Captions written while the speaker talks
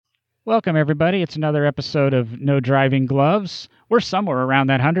Welcome, everybody. It's another episode of No Driving Gloves. We're somewhere around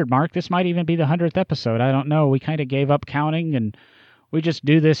that 100 mark. This might even be the 100th episode. I don't know. We kind of gave up counting, and we just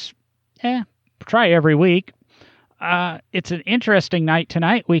do this, try every week. It's an interesting night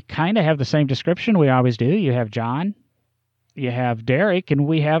tonight. We kind of have the same description we always do. You have John, you have Derek, and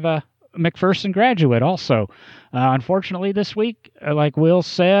we have a McPherson graduate also. Unfortunately, this week, like Will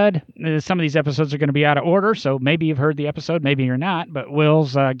said, some of these episodes are going to be out of order, so maybe you've heard the episode, maybe you're not, but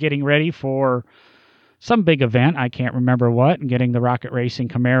Will's getting ready for some big event, I can't remember what, and getting the Rocket Racing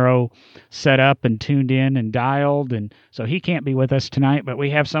Camaro set up and tuned in and dialed, and so he can't be with us tonight, but we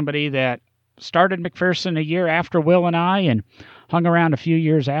have somebody that started McPherson a year after Will and I and hung around a few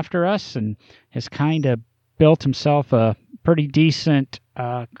years after us and has kind of built himself a pretty decent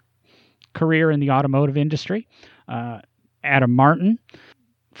career in the automotive industry. Adam Martin.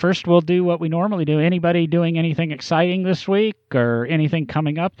 First, we'll do what we normally do. Anybody doing anything exciting this week or anything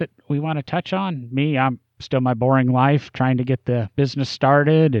coming up that we want to touch on? Me, I'm still my boring life, trying to get the business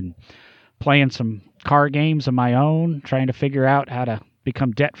started and playing some car games of my own, trying to figure out how to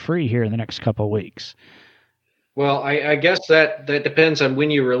become debt-free here in the next couple of weeks. Well, I guess that depends on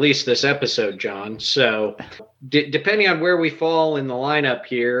when you release this episode, John. So depending on where we fall in the lineup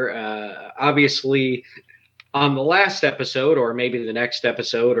here, obviously on the last episode or maybe the next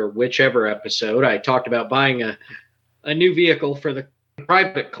episode or whichever episode, I talked about buying a new vehicle for the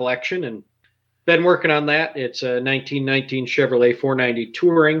private collection and been working on that. It's a 1919 Chevrolet 490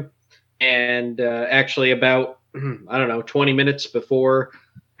 Touring. And actually about, 20 minutes before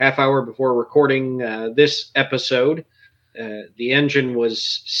half hour before recording this episode. The engine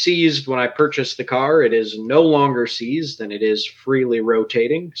was seized when I purchased the car. It is no longer seized and it is freely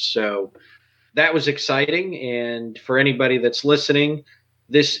rotating. So that was exciting. And for anybody that's listening,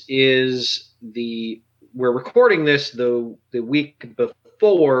 we're recording this the week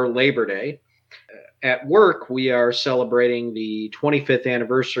before Labor Day. At work, we are celebrating the 25th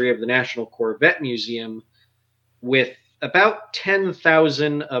anniversary of the National Corvette Museum with about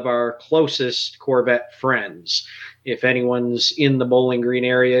 10,000 of our closest Corvette friends. If anyone's in the Bowling Green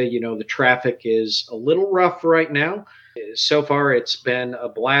area, the traffic is a little rough right now. So far, it's been a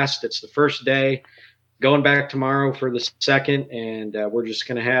blast. It's the first day. Going back tomorrow for the second, and we're just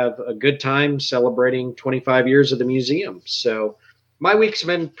going to have a good time celebrating 25 years of the museum. So my week's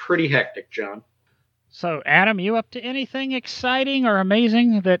been pretty hectic, John. So, Adam, you up to anything exciting or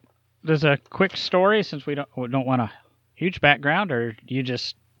amazing that there's a quick story since we don't want a huge background, or you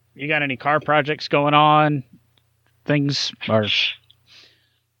got any car projects going on? Things are...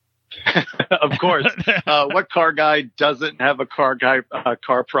 Of course. What car guy doesn't have a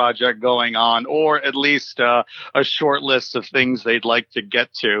car project going on, or at least a short list of things they'd like to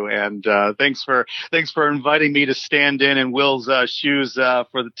get to? And thanks for inviting me to stand in Will's shoes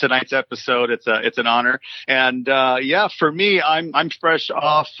for tonight's episode. It's an honor. And for me, I'm fresh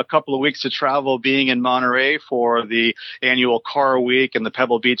off a couple of weeks of travel, being in Monterey for the annual Car Week and the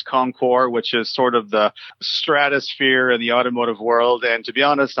Pebble Beach Concours, which is sort of the stratosphere in the automotive world. And to be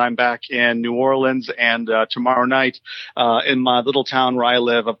honest, I'm back in New Orleans, and tomorrow night in my little town where I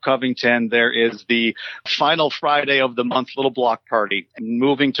live of Covington, there is the final Friday of the month little block party. And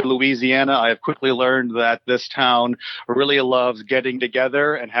moving to Louisiana, I have quickly learned that this town really loves getting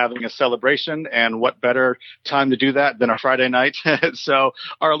together and having a celebration, and what better time to do that than a Friday night? So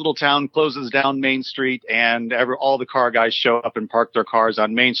our little town closes down Main Street, and all the car guys show up and park their cars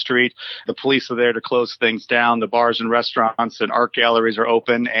on Main Street. The police are there to close things down. The bars and restaurants and art galleries are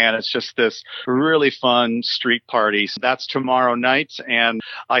open, and it's just this really fun street party. So that's tomorrow night, and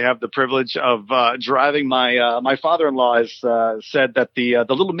I have the privilege of driving my father-in-law has said that the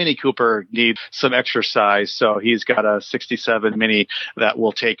little Mini Cooper needs some exercise, so he's got a 67 Mini that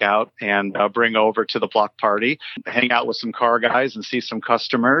we'll take out and bring over to the block party, hang out with some car guys and see some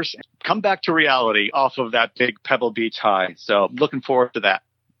customers, come back to reality off of that big Pebble Beach high. So looking forward to that.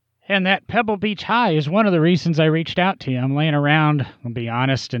 And that Pebble Beach high is one of the reasons I reached out to you. I'm laying around, I'll be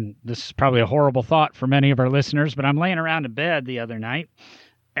honest, and this is probably a horrible thought for many of our listeners, but I'm laying around in bed the other night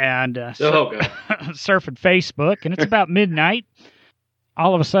and surfing Facebook, and it's about midnight.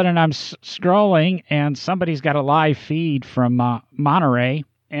 All of a sudden, I'm scrolling, and somebody's got a live feed from Monterey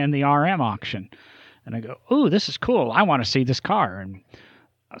and the RM auction. And I go, ooh, this is cool. I want to see this car. And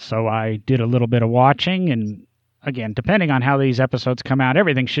so I did a little bit of watching, and again, depending on how these episodes come out,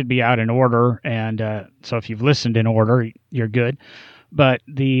 everything should be out in order. And so if you've listened in order, you're good. But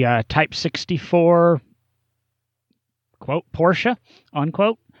the Type 64, quote, Porsche,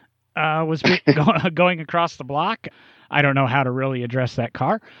 unquote, was going across the block. I don't know how to really address that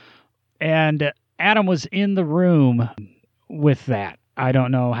car. And Adam was in the room with that. I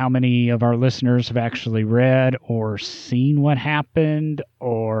don't know how many of our listeners have actually read or seen what happened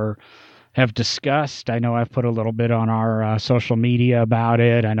or have discussed. I know I've put a little bit on our social media about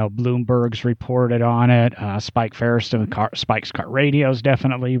it. I know Bloomberg's reported on it. Spike Ferriston, Spike's Car Radio's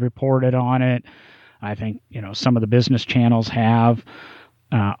definitely reported on it. I think, some of the business channels have.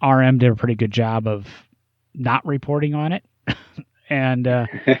 RM did a pretty good job of not reporting on it. And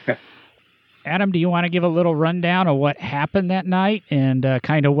Adam, do you want to give a little rundown of what happened that night and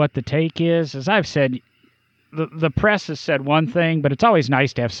kind of what the take is? As I've said, the press has said one thing, but it's always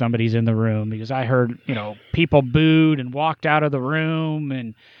nice to have somebody's in the room, because I heard, people booed and walked out of the room,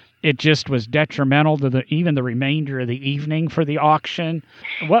 and it just was detrimental to even the remainder of the evening for the auction.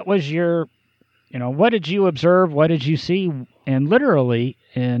 What was what did you observe? What did you see? And literally,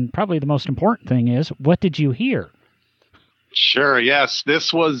 and probably the most important thing is, what did you hear? Sure. Yes,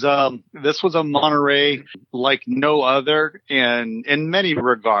 this was a Monterey like no other in many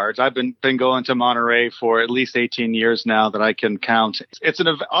regards. I've been going to Monterey for at least 18 years now that I can count. It's an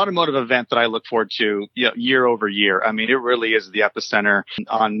automotive event that I look forward to year over year. I mean, it really is the epicenter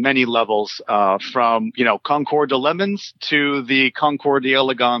on many levels, from Concours de Lemons to the Concours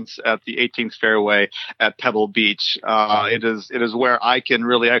d'Elegance at the 18th Fairway at Pebble Beach. It is where I can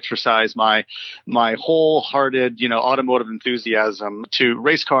really exercise my wholehearted automotive enthusiasm to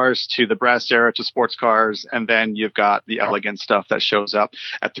race cars, to the brass era, to sports cars, and then you've got the elegant stuff that shows up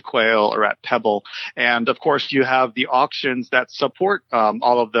at the Quail or at Pebble. And of course, you have the auctions that support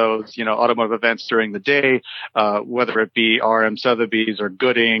all of those automotive events during the day, whether it be RM Sotheby's or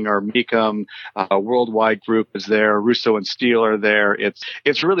Gooding or Mecum. Worldwide Group is there, Russo and Steele are there.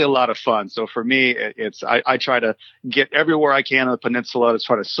 It's really a lot of fun. So for me, I try to get everywhere I can on the peninsula to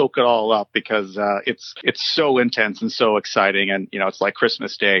try to soak it all up, because it's so intense and so exciting. And, it's like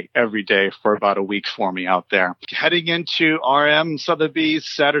Christmas Day every day for about a week for me out there. Heading into RM Sotheby's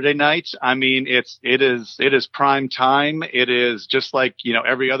Saturday night, I mean, it is prime time. It is just like,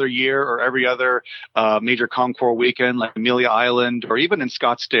 every other year or every other major Concours weekend, like Amelia Island or even in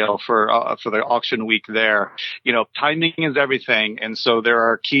Scottsdale for the auction week there. Timing is everything. And so there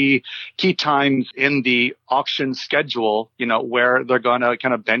are key times in the auction schedule, where they're going to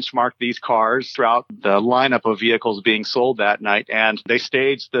kind of benchmark these cars throughout the lineup of vehicles being sold that night. And they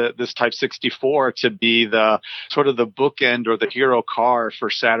staged this Type 64 to be the sort of the bookend or the hero car for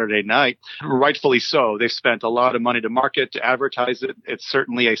Saturday night. Rightfully so. They've spent a lot of money to market, to advertise it. It's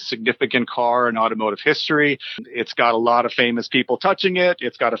certainly a significant car in automotive history. It's got a lot of famous people touching it.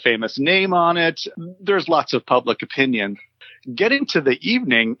 It's got a famous name on it. There's lots of public opinion. Getting to the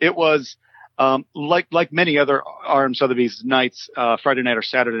evening, it was like many other RM Sotheby's nights, Friday night or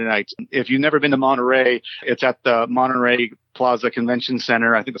Saturday night. If you've never been to Monterey, it's at the Monterey Plaza Convention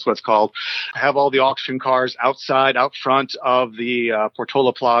Center. I think that's what it's called. Have all the auction cars outside, out front of the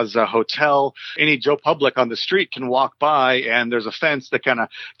Portola Plaza Hotel. Any Joe Public on the street can walk by, and there's a fence that kind of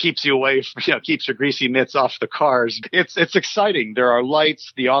keeps you away, keeps your greasy mitts off the cars. It's exciting. There are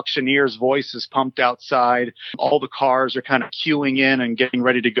lights. The auctioneer's voice is pumped outside. All the cars are kind of queuing in and getting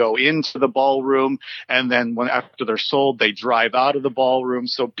ready to go into the ballroom. And then after they're sold, they drive out of the ballroom.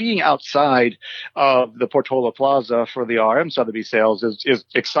 So being outside of the Portola Plaza for the RM Sotheby's sales is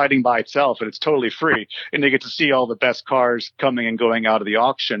exciting by itself, and it's totally free. And they get to see all the best cars coming and going out of the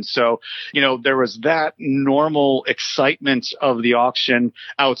auction. So, there was that normal excitement of the auction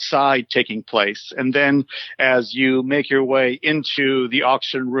outside taking place. And then as you make your way into the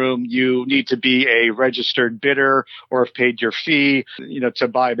auction room, you need to be a registered bidder or have paid your fee, to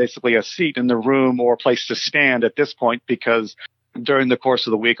buy basically a seat in the room or a place to stand at this point, because during the course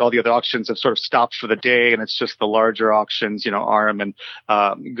of the week, all the other auctions have sort of stopped for the day, and it's just the larger auctions, RM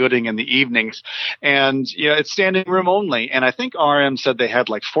and Gooding in the evenings. And, it's standing room only. And I think RM said they had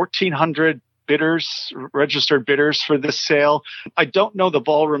like 1,400 registered bidders for this sale. I don't know the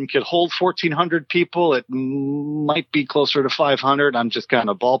ballroom could hold 1,400 people. It might be closer to 500. I'm just kind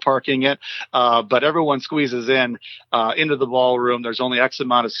of ballparking it. But everyone squeezes into the ballroom. There's only X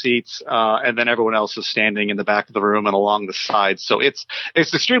amount of seats, and then everyone else is standing in the back of the room and along the sides. So it's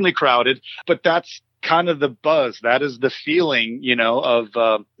extremely crowded, but that's kind of the buzz. That is the feeling, of,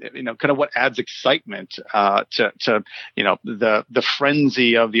 kind of what adds excitement, to the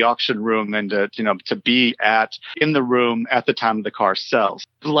frenzy of the auction room, and to be in the room at the time the car sells.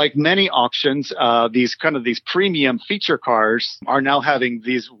 Like many auctions, these premium feature cars are now having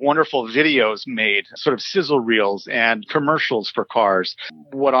these wonderful videos made, sort of sizzle reels and commercials for cars.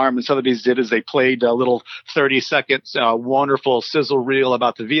 What RM and Sotheby's did is they played a little 30 seconds, wonderful sizzle reel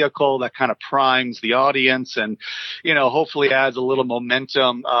about the vehicle that kind of primes the the audience, and hopefully adds a little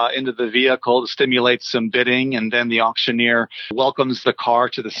momentum into the vehicle to stimulate some bidding. And then the auctioneer welcomes the car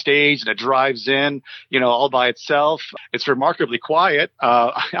to the stage, and it drives in, all by itself. It's remarkably quiet.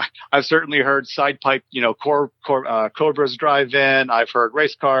 I've certainly heard side pipe, Cobras drive in. I've heard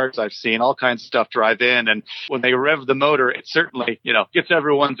race cars. I've seen all kinds of stuff drive in. And when they rev the motor, it certainly, gets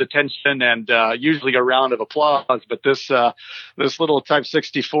everyone's attention and usually a round of applause. But this little Type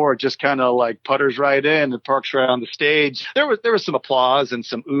 64 just kind of like putters right in and parks right on the stage. There was some applause and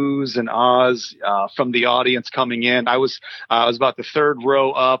some oohs and ahs from the audience coming in. I was about the third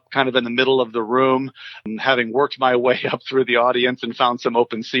row up, kind of in the middle of the room, having worked my way up through the audience and found some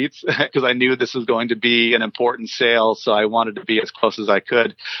open seats because I knew this was going to be an important sale. So I wanted to be as close as I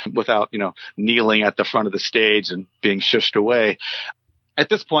could without, kneeling at the front of the stage and being shushed away. At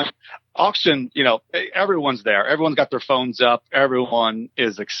this point, auction, everyone's there. Everyone's got their phones up. Everyone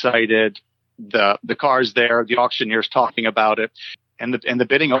is excited. The car's there. The auctioneer's talking about it. And the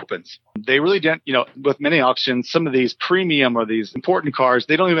bidding opens. They really didn't, with many auctions, some of these premium or these important cars,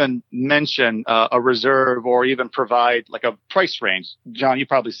 they don't even mention a reserve or even provide like a price range. John, you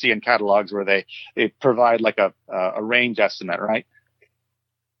probably see in catalogs where they provide like a range estimate, right?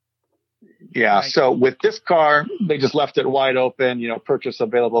 Yeah. Right. So with this car, they just left it wide open, purchase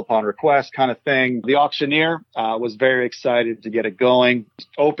available upon request kind of thing. The auctioneer was very excited to get it going,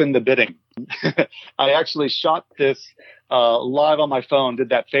 open the bidding. I actually shot this live on my phone, did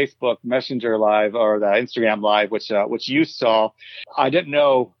that Facebook Messenger live or the Instagram live, which you saw. I didn't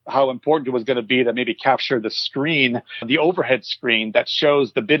know how important it was going to be to maybe capture the screen, the overhead screen that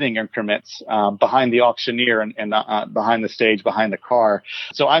shows the bidding increments behind the auctioneer and behind the stage, behind the car.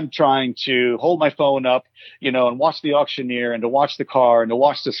 So I'm trying to hold my phone up, and watch the auctioneer and to watch the car and to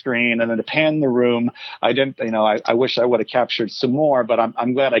watch the screen and then to pan the room. I didn't, I wish I would have captured some more, but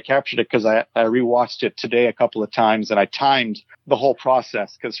I'm glad I captured it because I rewatched it today a couple of times and I timed the whole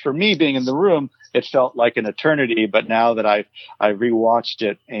process because for me being in the room, it felt like an eternity. But now that I've rewatched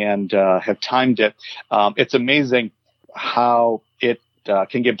it and have timed it, it's amazing how it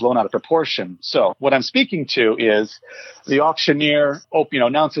can get blown out of proportion. So what I'm speaking to is the auctioneer,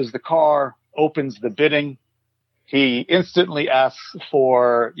 announces the car, opens the bidding. He instantly asks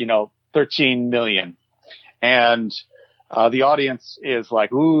for, 13 million. And the audience is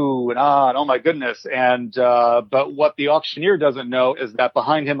like, ooh, and ah, and oh my goodness. And, but what the auctioneer doesn't know is that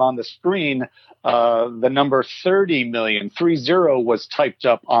behind him on the screen, the number 30 million, 30 was typed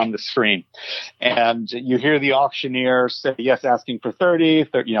up on the screen. And you hear the auctioneer say, yes, asking for 30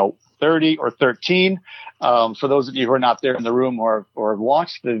 or 13. For those of you who are not there in the room or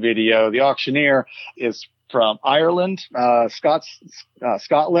watched the video, the auctioneer is from Ireland,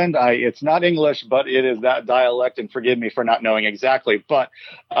 Scotland. It's not English, but it is that dialect, and forgive me for not knowing exactly. But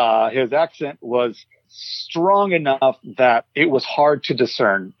his accent was strong enough that it was hard to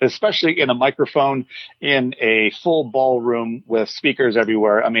discern, especially in a microphone in a full ballroom with speakers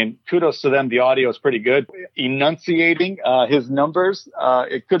everywhere. I mean, kudos to them. The audio is pretty good. Enunciating his numbers,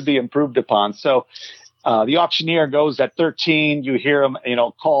 it could be improved upon. So the auctioneer goes at 13. You hear him,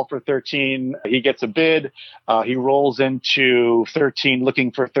 call for 13. He gets a bid. He rolls into 13,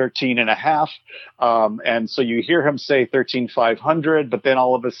 looking for 13 and a half. And so you hear him say 13,500, but then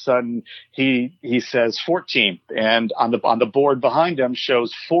all of a sudden he says 14. And on the board behind him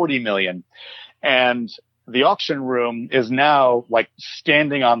shows 40 million. And the auction room is now like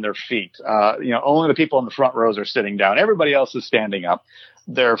standing on their feet. Only the people in the front rows are sitting down. Everybody else is standing up.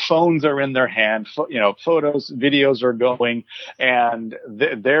 Their phones are in their hand, photos, videos are going, and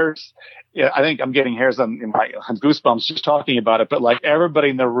I think I'm getting hairs on my goosebumps just talking about it, but like everybody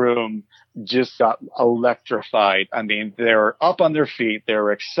in the room just got electrified. I mean, they're up on their feet.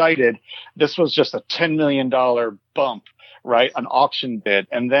 They're excited. This was just a $10 million bump, right? An auction bid.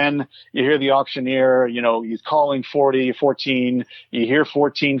 And then you hear the auctioneer, he's calling 14, you hear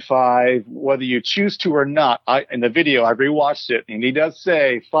 14.5, whether you choose to or not. In the video, I rewatched it and he does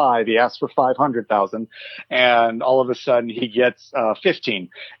say 5. He asks for 500,000 and all of a sudden he gets 15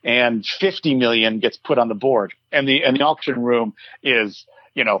 and 50 million gets put on the board. And the auction room is,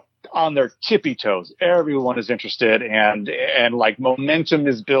 on their tippy toes. Everyone is interested and like momentum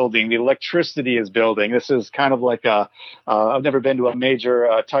is building. The electricity is building. This is kind of like I've never been to a major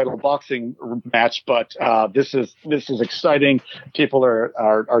title boxing match, but this is exciting. People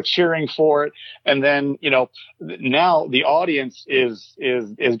are cheering for it. And then, now the audience is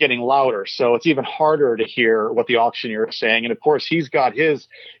getting louder. So it's even harder to hear what the auctioneer is saying. And of course he's got his,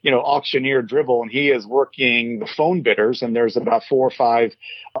 auctioneer dribble and he is working the phone bidders and there's about 4 or 5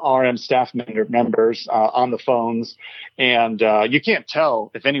 RM staff members on the phones. And you can't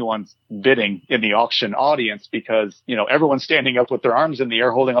tell if anyone's bidding in the auction audience because, everyone's standing up with their arms in the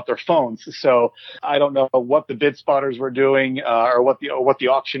air holding up their phones. So I don't know what the bid spotters were doing or what the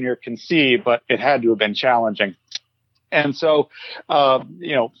auctioneer can see, but it had to have been challenging. And so,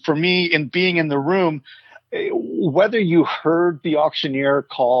 for me, in being in the room, whether you heard the auctioneer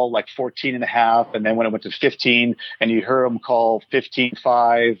call like 14.5, and then when it went to 15, and you heard him call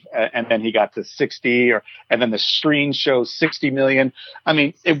 15.5, and then he got to 60, and then the screen shows 60 million. I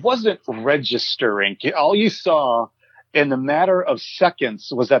mean, it wasn't registering. All you saw in the matter of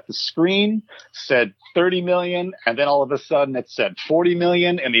seconds was that the screen said 30 million, and then all of a sudden it said 40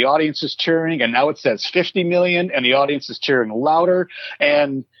 million, and the audience is cheering, and now it says 50 million, and the audience is cheering louder.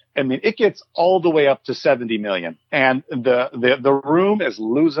 And I mean, it gets all the way up to 70 million, and the room is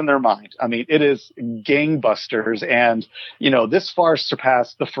losing their mind. I mean, it is gangbusters, and this far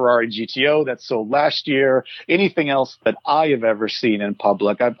surpassed the Ferrari GTO that sold last year. Anything else that I have ever seen in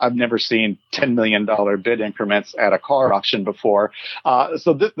public, I've never seen $10 million bid increments at a car auction before.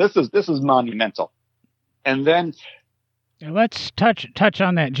 So this is monumental. And then let's touch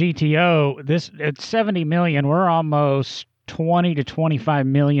on that GTO. This at 70 million, we're almost 20 to 25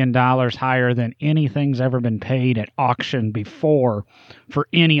 million dollars higher than anything's ever been paid at auction before for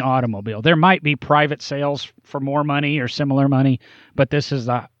any automobile. There might be private sales for more money or similar money, but this is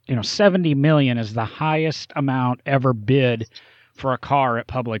 70 million is the highest amount ever bid for a car at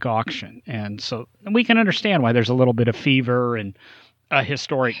public auction. And so we can understand why there's a little bit of fever and a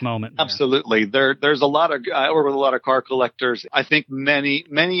historic moment there. Absolutely. There's a lot of, I work with a lot of car collectors. I think many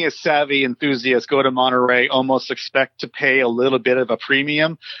savvy enthusiasts go to Monterey almost expect to pay a little bit of a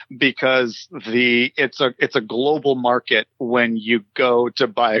premium because it's a global market when you go to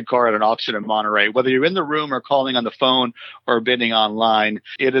buy a car at an auction in Monterey. Whether you're in the room or calling on the phone or bidding online,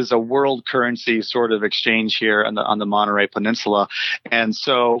 it is a world currency sort of exchange here on the Monterey Peninsula. And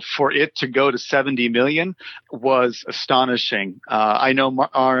so for it to go to 70 million was astonishing. I know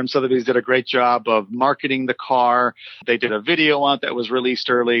RM Sotheby's did a great job of marketing the car. They did a video on it that was released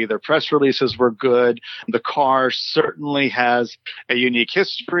early. Their press releases were good. The car certainly has a unique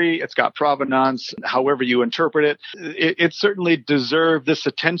history. It's got provenance, however you interpret it. It certainly deserved this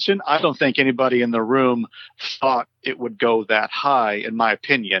attention. I don't think anybody in the room thought it would go that high, in my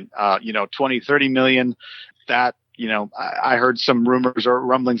opinion. 20, 30 million, that, I heard some rumors or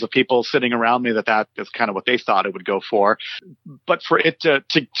rumblings of people sitting around me that is kind of what they thought it would go for. But for it to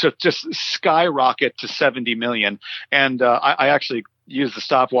just skyrocket to 70 million, and I actually used the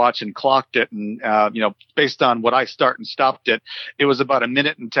stopwatch and clocked it. And, based on what I start and stopped it, it was about 1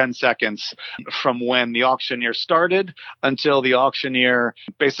 minute and 10 seconds from when the auctioneer started until the auctioneer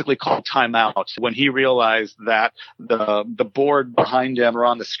basically called timeout. When he realized that the board behind him or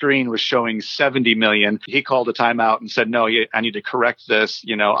on the screen was showing 70 million, he called a timeout and said, no, I need to correct this.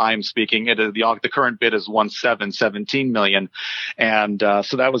 I'm speaking. The current bid is 17 million. And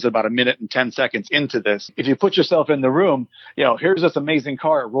so that was about 1 minute and 10 seconds into this. If you put yourself in the room, here's this amazing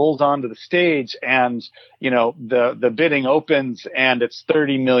car. It rolls onto the stage and, the bidding opens and it's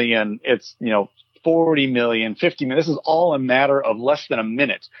 30 million. It's, 40 million, 50 million. This is all a matter of less than a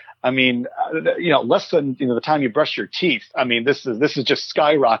minute. I mean, less than, the time you brush your teeth. I mean, this is just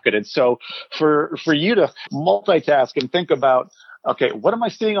skyrocketed. So for you to multitask and think about, okay, what am I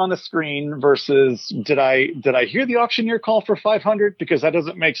seeing on the screen versus did I hear the auctioneer call for 500? Because that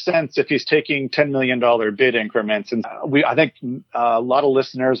doesn't make sense if he's taking $10 million bid increments. And I think a lot of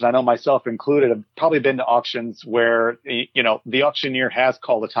listeners, and I know myself included, have probably been to auctions where, the auctioneer has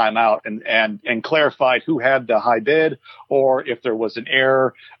called a timeout and clarified who had the high bid or if there was an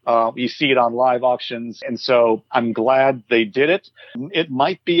error. You see it on live auctions. And so I'm glad they did it. It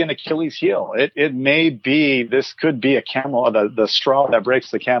might be an Achilles heel. It may be, this could be a camel, the straw that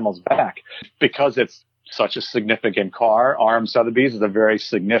breaks the camel's back because it's such a significant car. RM Sotheby's is a very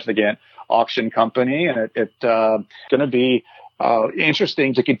significant auction company, and it's going to be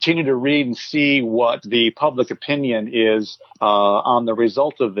interesting to continue to read and see what the public opinion is on the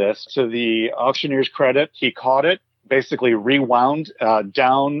result of this. To the auctioneer's credit, he caught it, basically rewound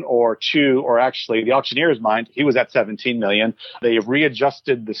down or actually the auctioneer's mind, he was at 17 million. They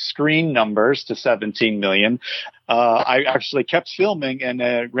readjusted the screen numbers to 17 million. I actually kept filming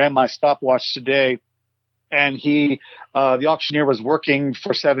and ran my stopwatch today. And the auctioneer was working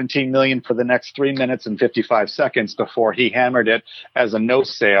for 17 million for the next 3 minutes and 55 seconds before he hammered it as a no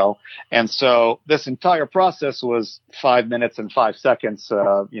sale. And so this entire process was 5 minutes and 5 seconds,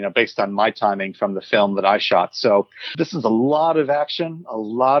 based on my timing from the film that I shot. So this is a lot of action, a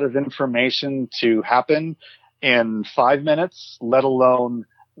lot of information to happen in 5 minutes, let alone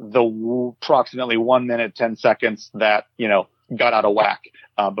approximately 1 minute, 10 seconds that, got out of whack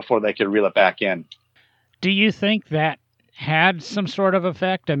before they could reel it back in. Do you think that had some sort of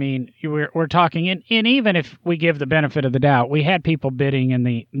effect? I mean, we're talking, and even if we give the benefit of the doubt, we had people bidding in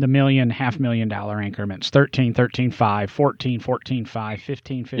the million, $500,000 increments, 13, 13, 5, 14, 14, 5,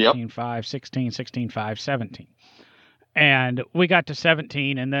 15, 15, 5, 16, 16, 5, 17. And we got to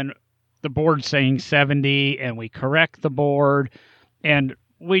 17, and then the board saying 70, and we correct the board, and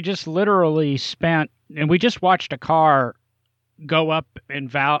we just literally spent, and we just watched a car go up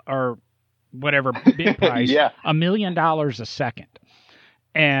in or whatever bid price, $1 million a second.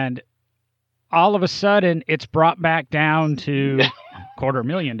 And all of a sudden it's brought back down to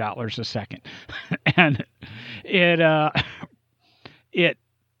 $250,000 a second. And it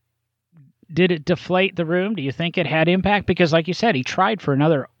did it deflate the room? Do you think it had impact? Because like you said, he tried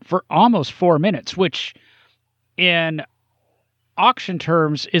for almost 4 minutes, which in auction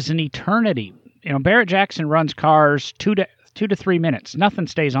terms is an eternity. Barrett Jackson runs cars 2 to 3 minutes. Nothing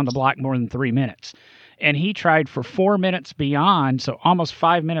stays on the block more than 3 minutes. And he tried for 4 minutes beyond, so almost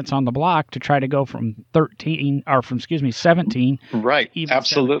 5 minutes on the block to try to go from 17. Right. Even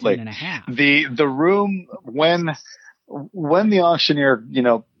absolutely. 17 and a half. The room, when the auctioneer,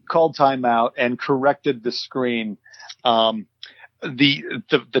 called timeout and corrected the screen, the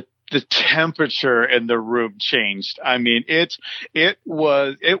temperature in the room changed. I mean, it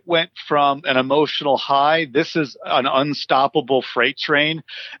went from an emotional high. This is an unstoppable freight train.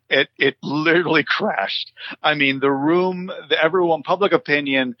 It literally crashed. I mean, the room, everyone, public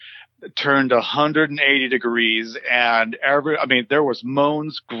opinion turned 180 degrees, and there was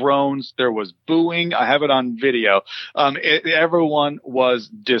moans, groans, there was booing. I have it on video. Everyone was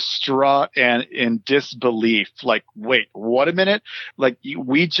distraught and in disbelief. Like, wait, what a minute? Like,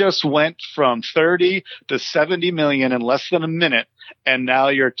 we just went from 30 to 70 million in less than a minute, and now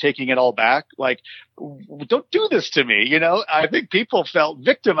you're taking it all back. Like, don't do this to me. I think people felt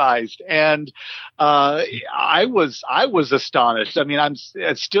victimized, and I was astonished. I mean, I'm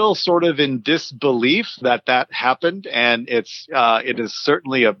still sort of in disbelief that happened, and it is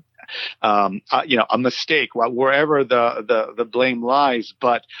certainly a mistake wherever the blame lies.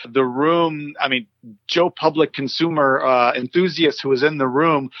 But the room, I mean, Joe Public consumer enthusiast who was in the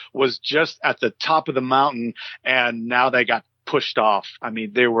room was just at the top of the mountain, and now they got pushed off. I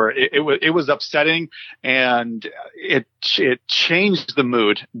mean, it was upsetting, and it changed the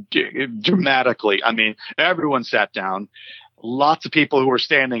mood dramatically. I mean, everyone sat down. Lots of people who were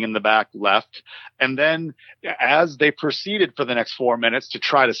standing in the back left. And then as they proceeded for the next 4 minutes to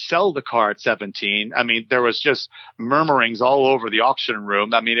try to sell the car at 17, I mean, there was just murmurings all over the auction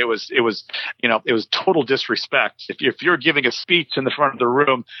room. I mean, it was total disrespect. If you're giving a speech in the front of the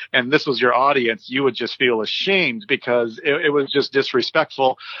room and this was your audience, you would just feel ashamed because it was just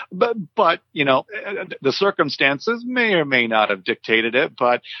disrespectful. But the circumstances may or may not have dictated it,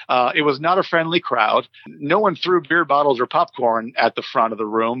 but it was not a friendly crowd. No one threw beer bottles or popcorn at the front of the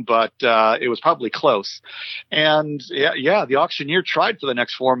room, but it was probably close. And the auctioneer tried for the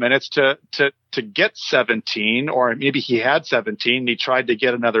next 4 minutes to get 17, or maybe he had 17 and he tried to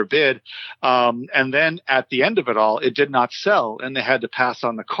get another bid. And then at the end of it all, it did not sell and they had to pass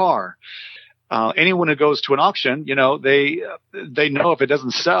on the car. Anyone who goes to an auction, they know if it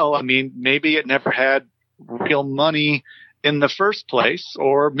doesn't sell, I mean, maybe it never had real money in the first place,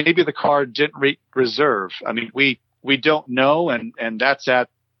 or maybe the car didn't reserve. I mean, we don't know, and that's at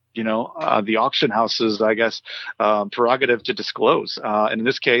the auction house's, I guess, prerogative to disclose. And in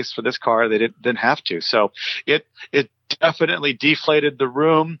this case, for this car, they didn't have to. So it definitely deflated the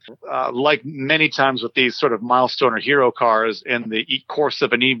room. Like many times with these sort of milestone or hero cars in the course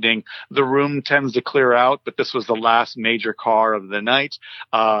of an evening, the room tends to clear out, but this was the last major car of the night.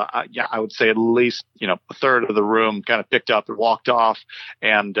 I would say at least, a third of the room kind of picked up and walked off.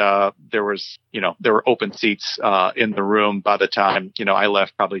 And, there were open seats, in the room by the time, I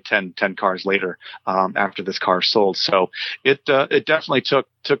left probably 10 cars later, after this car sold. So it definitely took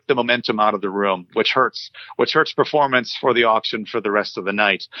the momentum out of the room, which hurts performance for the auction for the rest of the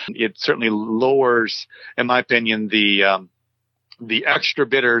night. It certainly lowers, in my opinion, the extra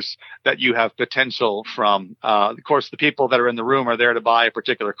bidders that you have potential from. Of course, the people that are in the room are there to buy a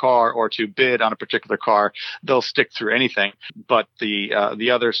particular car or to bid on a particular car. They'll stick through anything. But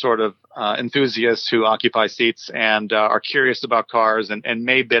the other sort of enthusiasts who occupy seats and are curious about cars and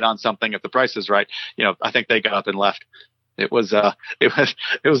may bid on something if the price is right, I think they got up and left. It was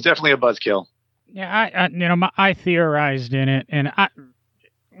definitely a buzzkill. Yeah, I theorized in it, and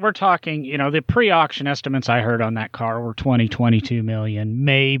we're talking, the pre-auction estimates I heard on that car were 22 million,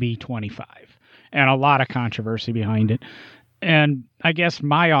 maybe 25, and a lot of controversy behind it. And I guess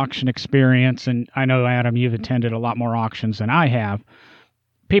my auction experience, and I know, Adam, you've attended a lot more auctions than I have,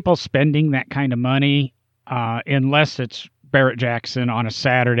 people spending that kind of money, unless it's Barrett Jackson on a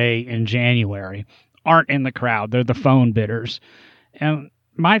Saturday in January, aren't in the crowd. They're the phone bidders. And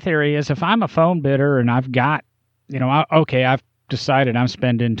my theory is if I'm a phone bidder and I've got, I've decided I'm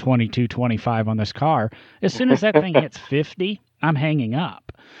spending $22.25 on this car. As soon as that thing hits 50, I'm hanging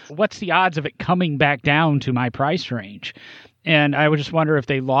up. What's the odds of it coming back down to my price range? And I would just wonder if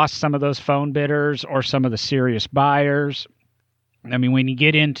they lost some of those phone bidders or some of the serious buyers. I mean, when you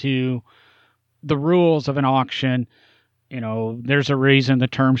get into the rules of an auction, there's a reason the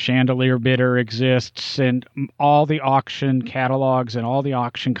term chandelier bidder exists, and all the auction catalogs and all the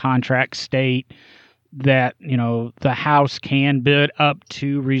auction contracts state that, the house can bid up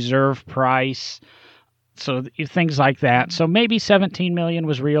to reserve price. So things like that. So maybe 17 million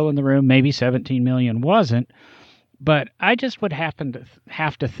was real in the room, maybe 17 million wasn't. But I just would have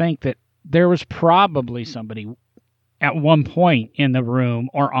to think that there was probably somebody at one point in the room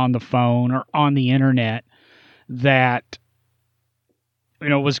or on the phone or on the internet that,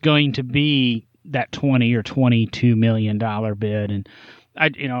 was going to be that $20 or $22 million bid. And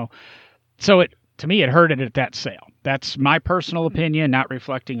to me, it hurt it at that sale. That's my personal opinion, not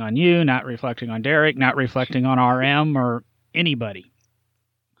reflecting on you, not reflecting on Derek, not reflecting on RM or anybody.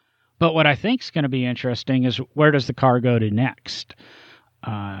 But what I think is going to be interesting is, where does the car go to next?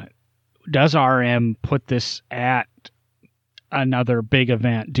 Does RM put this at another big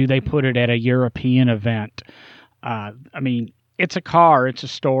event? Do they put it at a European event? It's a car, it's a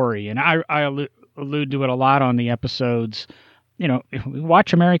story. And I allude to it a lot on the episodes.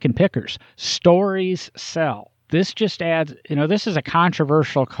 Watch American Pickers. Stories sell. This just adds, this is a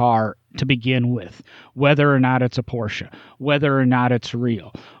controversial car to begin with, whether or not it's a Porsche, whether or not it's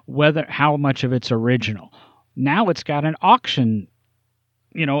real, how much of it's original. Now it's got an auction,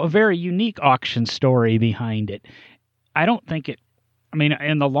 a very unique auction story behind it. I don't think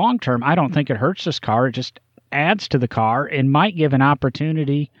in the long term, I don't think it hurts this car. It just adds to the car and might give an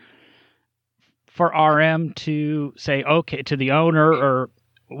opportunity for RM to say, okay, to the owner or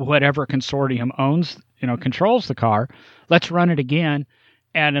whatever consortium controls the car, let's run it again,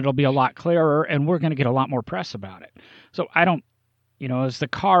 and it'll be a lot clearer, and we're going to get a lot more press about it. So I don't, as the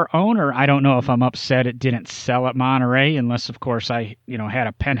car owner, I don't know if I'm upset it didn't sell at Monterey, unless, of course, I, had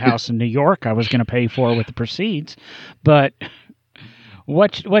a penthouse in New York I was going to pay for with the proceeds. But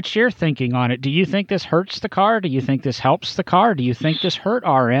what's your thinking on it? Do you think this hurts the car? Do you think this helps the car? Do you think this hurt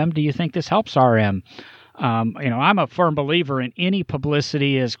RM? Do you think this helps RM? I'm a firm believer in any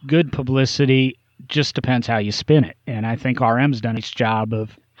publicity is good publicity. Just depends how you spin it. And I think RM's done its job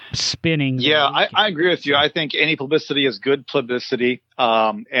of spinning. Yeah, I agree with you. I think any publicity is good publicity.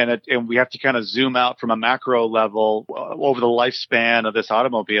 And we have to kind of zoom out from a macro level over the lifespan of this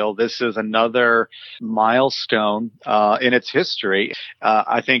automobile. This is another milestone in its history.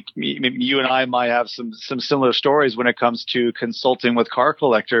 I think you and I might have some similar stories when it comes to consulting with car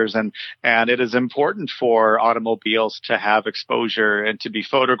collectors, and it is important for automobiles to have exposure and to be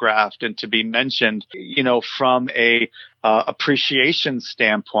photographed and to be mentioned, from a appreciation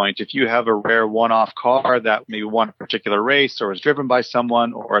standpoint. If you have a rare one-off car that maybe won a particular race or is driven by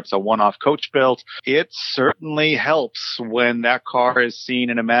someone, or it's a one-off coach built, it certainly helps when that car is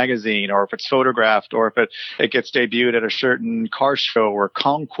seen in a magazine, or if it's photographed, or if it gets debuted at a certain car show or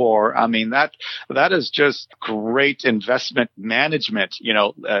concours. I mean, that is just great investment management.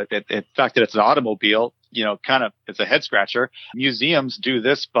 The fact that it's an automobile, kind of, it's a head scratcher. Museums do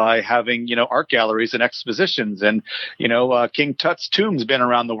this by having, art galleries and expositions, and, King Tut's tomb's been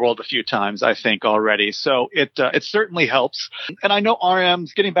around the world a few times, I think, already. So it certainly helps. And I know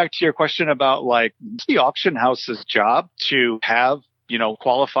RM's, getting back to your question about it's the auction house's job to have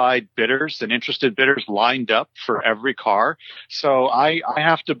qualified bidders and interested bidders lined up for every car. So I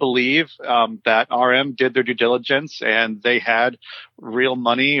have to believe that RM did their due diligence, and they had real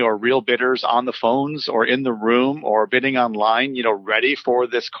money or real bidders on the phones or in the room or bidding online, ready for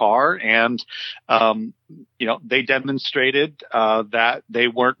this car. And, they demonstrated that they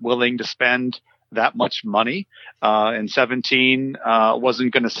weren't willing to spend that much money, and 17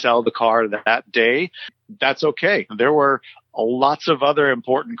 wasn't going to sell the car that day. That's okay. There were lots of other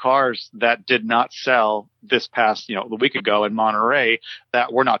important cars that did not sell this past, the week ago in Monterey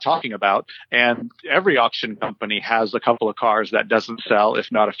that we're not talking about. And every auction company has a couple of cars that doesn't sell,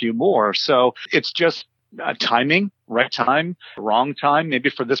 if not a few more. So it's just timing, right time, wrong time, maybe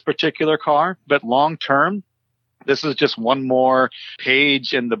for this particular car. But long term, this is just one more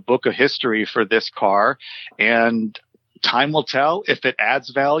page in the book of history for this car. And time will tell if it adds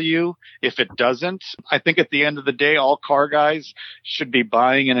value, if it doesn't. I think at the end of the day, all car guys should be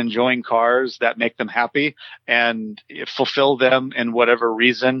buying and enjoying cars that make them happy and fulfill them in whatever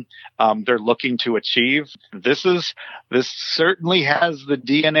reason they're looking to achieve. This certainly has the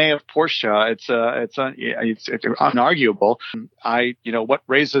DNA of Porsche. It's unarguable. What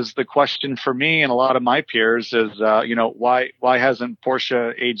raises the question for me and a lot of my peers is, why hasn't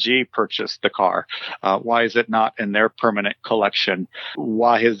Porsche AG purchased the car? Why is it not in their permanent collection?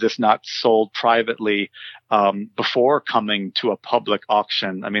 Why is this not sold privately before coming to a public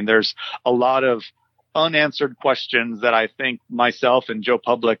auction? I mean, there's a lot of unanswered questions that I think myself and Joe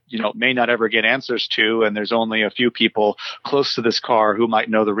Public, may not ever get answers to. And there's only a few people close to this car who might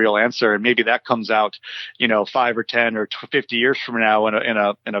know the real answer. And maybe that comes out, 5 or 10 or 50 years from now in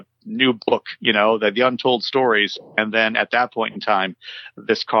a new book, the untold stories. And then at that point in time,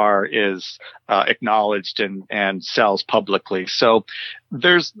 this car is acknowledged and sells publicly. So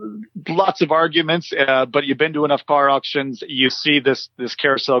there's lots of arguments, but you've been to enough car auctions. You see this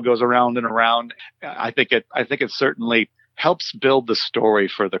carousel goes around and around. I think it certainly helps build the story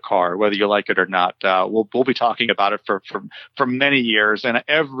for the car, whether you like it or not. We'll be talking about it for many years, and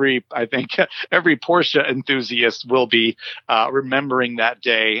I think every Porsche enthusiast will be remembering that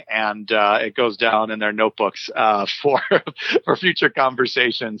day, and it goes down in their notebooks for future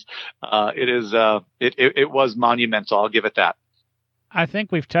conversations. It was monumental. I'll give it that. I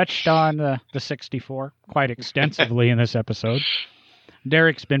think we've touched on the 64 quite extensively in this episode.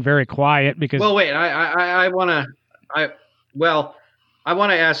 Derek's been very quiet because. Well, wait. I want to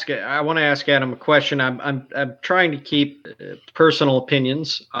ask Adam a question. I'm trying to keep personal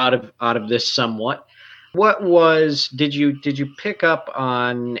opinions out of this somewhat. Did you pick up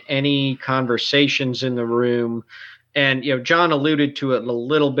on any conversations in the room? And John alluded to it a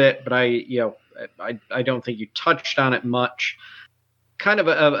little bit, but I don't think you touched on it much. Kind of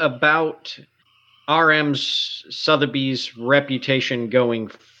about RM's Sotheby's reputation going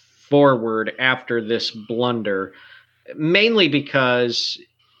forward after this blunder, mainly because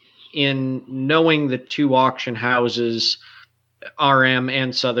in knowing the two auction houses, RM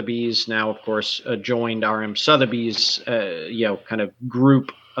and Sotheby's, now of course joined RM Sotheby's, kind of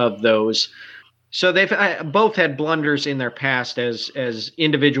group of those. So they've both had blunders in their past as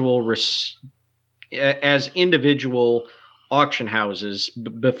individual auction houses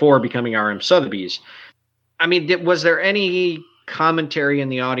before becoming RM Sotheby's. I mean, was there any commentary in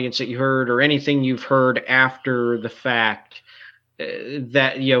the audience that you heard, or anything you've heard after the fact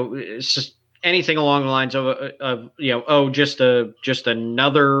that it's just anything along the lines of just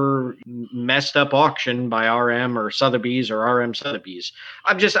another messed up auction by RM or Sotheby's or RM Sotheby's?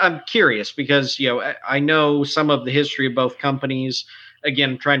 I'm curious because I know some of the history of both companies.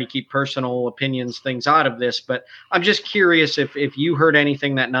 Again, trying to keep personal opinions, things out of this, but I'm just curious if you heard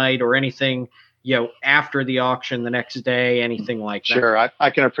anything that night or anything, after the auction the next day, anything like that. Sure.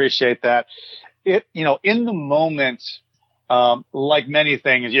 I can appreciate that. In the moment, like many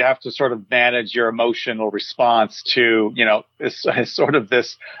things, you have to sort of manage your emotional response to, it's sort of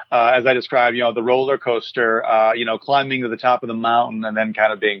this, as I described, the roller coaster, climbing to the top of the mountain and then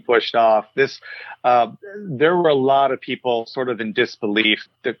kind of being pushed off. There were a lot of people sort of in disbelief.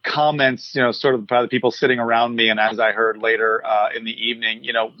 The comments, sort of by the people sitting around me, and as I heard later in the evening,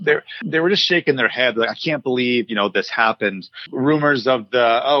 they were just shaking their head like, I can't believe, this happened. Rumors of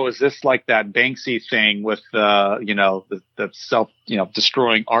is this like that Banksy thing with the self,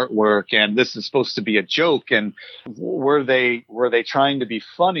 destroying artwork, and this is supposed to be a joke, and were they trying to be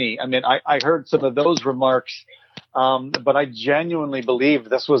funny? I mean, I heard some of those remarks. But I genuinely believe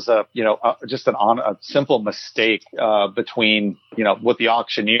this was just a simple mistake between what the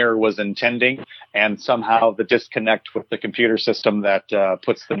auctioneer was intending and somehow the disconnect with the computer system that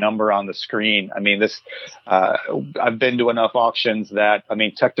puts the number on the screen. I mean, I've been to enough auctions that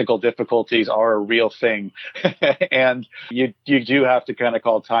technical difficulties are a real thing, and you do have to kind of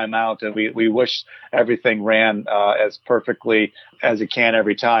call time out. And we wish everything ran as perfectly as it can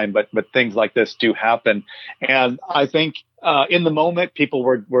every time, but things like this do happen. And I think in the moment, people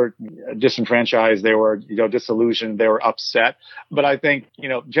were disenfranchised. They were, disillusioned. They were upset. But I think,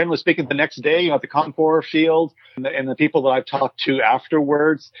 generally speaking, the next day, at the concours field and the people that I've talked to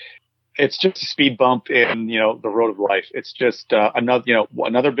afterwards, it's just a speed bump in, the road of life. It's just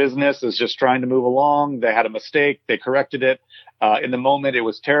another business is just trying to move along. They had a mistake. They corrected it. In the moment, it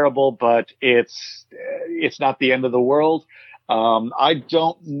was terrible, but it's not the end of the world. I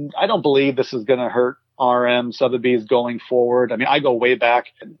don't believe this is going to hurt RM Sotheby's going forward. I mean, I go way back,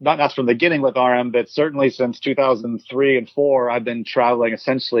 not from the beginning with RM, but certainly since 2003 and 4, I've been traveling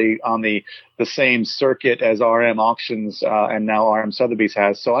essentially on the the same circuit as RM Auctions and now RM Sotheby's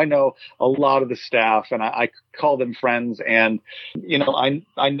has. So I know a lot of the staff, and I call them friends. And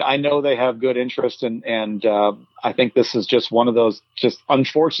I know they have good interest, and I think this is just one of those just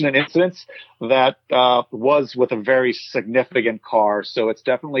unfortunate incidents that was with a very significant car. So it's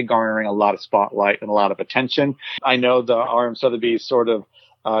definitely garnering a lot of spotlight and a lot of attention. I know the RM Sotheby's sort of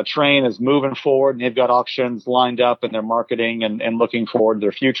train is moving forward, and they've got auctions lined up, and they're marketing and looking forward to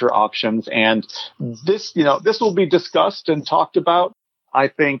their future auctions. And this will be discussed and talked about. I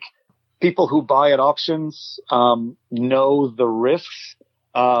think people who buy at auctions know the risks.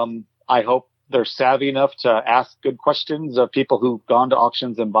 I hope they're savvy enough to ask good questions of people who've gone to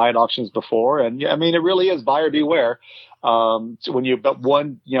auctions and buy at auctions before. And I mean, it really is buyer beware. So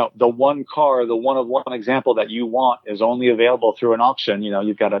the one car, the one of one example that you want is only available through an auction.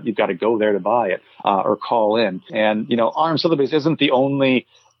 You've got to go there to buy it, or call in. And, RM Sotheby's isn't the only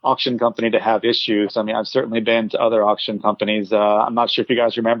auction company to have issues. I mean, I've certainly been to other auction companies. I'm not sure if you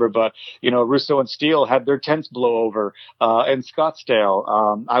guys remember, but, Russo and Steele had their tents blow over in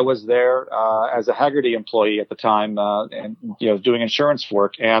Scottsdale. I was there as a Haggerty employee at the time, and doing insurance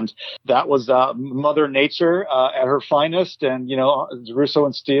work. And that was Mother Nature at her finest. And, Russo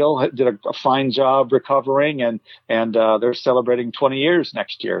and Steele did a fine job recovering, and they're celebrating 20 years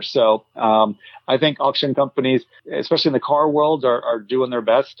next year. So I think auction companies, especially in the car world, are doing their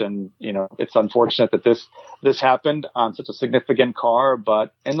best. And, it's unfortunate that this happened on such a significant car,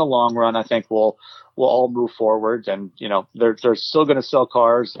 but in the long run, I think we'll all move forward, and, they're still going to sell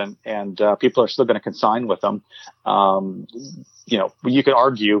cars, and people are still going to consign with them. You could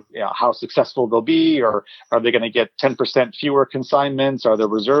argue, how successful they'll be, or are they going to get 10% fewer consignments? Are their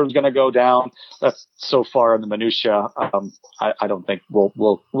reserves going to go down? That's so far in the minutia. I don't think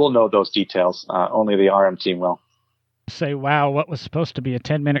we'll know those details. Only the RM team will. Say, wow, what was supposed to be a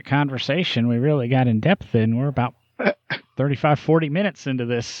 10-minute conversation, we really got in depth in. We're about 35, 40 minutes into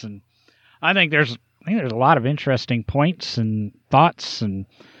this, and I think there's a lot of interesting points and thoughts, and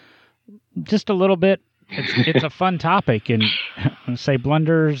just a little bit. It's a fun topic, and say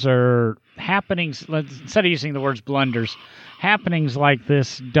blunders or happenings. Instead of using the words blunders, happenings like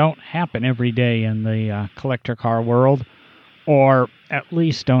this don't happen every day in the collector car world, or at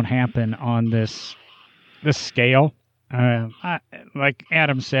least don't happen on this scale. Like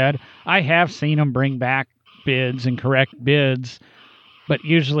Adam said, I have seen them bring back bids and correct bids, but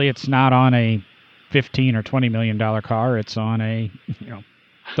usually it's not on a $15 or $20 million car. It's on a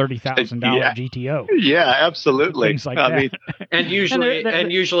 $30,000 GTO. Yeah, absolutely. Things like that. And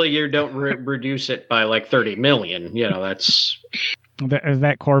usually you don't reduce it by like 30 million. That's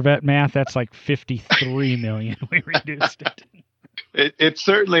that Corvette math. That's like 53 million. We reduced it. It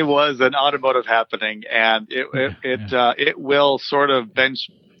certainly was an automotive happening, and it will sort of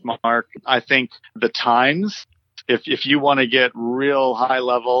benchmark, I think, the times. If you want to get real high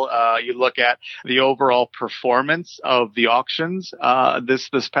level, you look at the overall performance of the auctions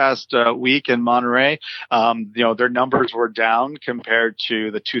this past week in Monterey. Their numbers were down compared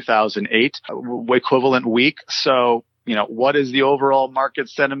to the 2008 equivalent week. So, what is the overall market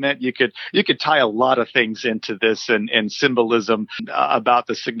sentiment? You could tie a lot of things into this and symbolism about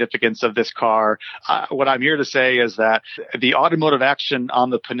the significance of this car. What I'm here to say is that the automotive action on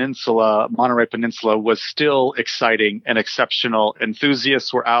the peninsula, Monterey Peninsula, was still exciting and exceptional.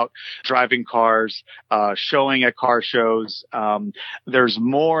 Enthusiasts were out driving cars, showing at car shows. There's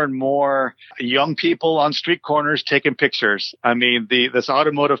more and more young people on street corners taking pictures. I mean, this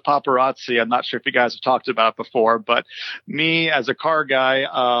automotive paparazzi, I'm not sure if you guys have talked about it before, but me as a car guy,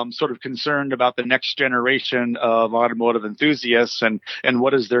 sort of concerned about the next generation of automotive enthusiasts and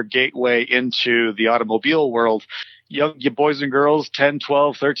what is their gateway into the automobile world. Young boys and girls, 10,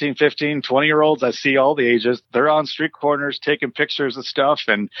 12, 13, 15, 20-year-olds, I see all the ages. They're on street corners taking pictures of stuff,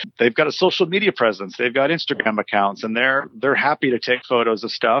 and they've got a social media presence. They've got Instagram accounts, and they're happy to take photos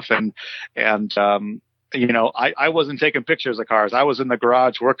of stuff. I wasn't taking pictures of cars. I was in the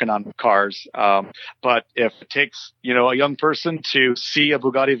garage working on cars. But if it takes, a young person to see a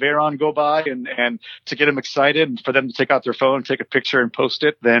Bugatti Veyron go by and to get them excited and for them to take out their phone, take a picture and post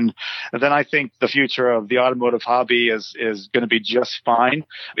it, then I think the future of the automotive hobby is going to be just fine.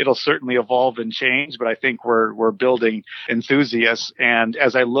 It'll certainly evolve and change, but I think we're building enthusiasts. And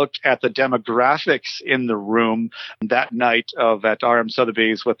as I looked at the demographics in the room that night at RM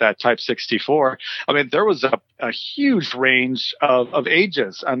Sotheby's with that Type 64, I mean, there there was a huge range of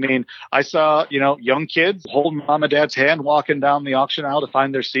ages. I mean, I saw, young kids holding mom and dad's hand walking down the auction aisle to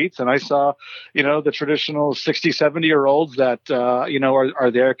find their seats. And I saw, the traditional 60, 70-year-olds that,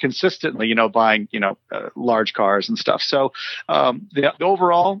 are there consistently, buying, large cars and stuff. So the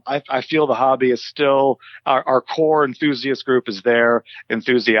overall, I feel the hobby is still, our core enthusiast group is there,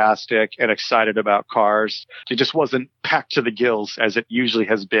 enthusiastic and excited about cars. It just wasn't packed to the gills as it usually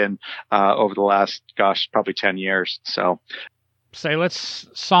has been over the last, probably 10 years. So let's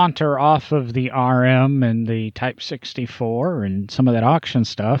saunter off of the RM and the Type 64 and some of that auction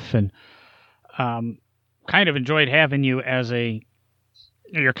stuff, and kind of enjoyed having you as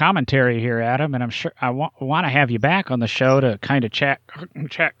your commentary here, Adam, and I'm sure I want to have you back on the show to kind of chat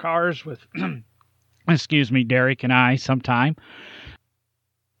cars with excuse me, Derek and I sometime.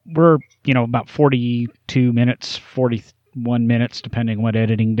 We're, about 42 minutes, 41 minutes, depending what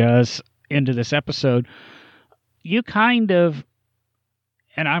editing does, into this episode. You kind of,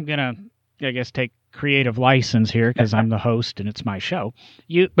 and I'm going to, I guess, take creative license here because I'm the host and it's my show.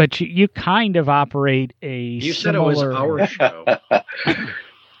 You kind of operate a You similar... said it was our show.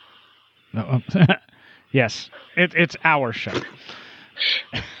 No. Yes, it's our show.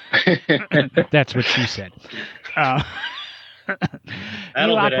 That's what she said. You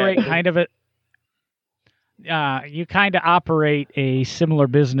operate kind of you kind of operate a similar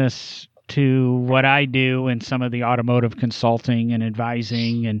business to what I do in some of the automotive consulting and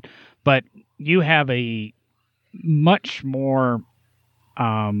advising, but you have a much more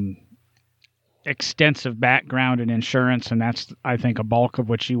extensive background in insurance, and that's, I think, a bulk of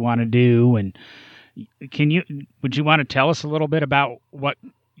what you want to do. And would you want to tell us a little bit about what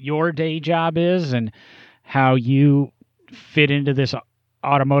your day job is and how you fit into this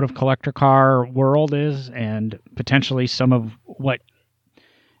automotive collector car world is, and potentially some of what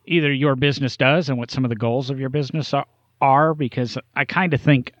either your business does and what some of the goals of your business are? Because I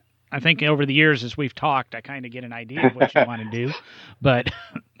think over the years as we've talked, I kind of get an idea of what you want to do, but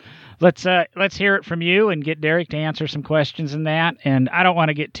let's hear it from you and get Derek to answer some questions in that. And I don't want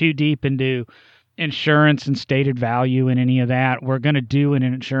to get too deep into insurance and stated value and any of that. We're going to do an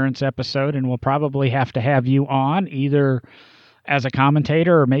insurance episode, and we'll probably have to have you on either as a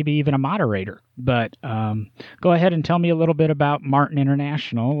commentator or maybe even a moderator. But go ahead and tell me a little bit about Martin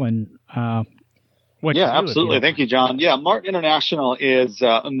International and what you do. Yeah, absolutely. Thank you, John. Yeah, Martin International is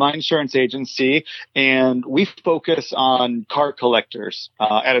my insurance agency, and we focus on car collectors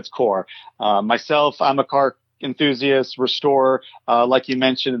at its core. Myself, I'm a car enthusiast, restorer. Like you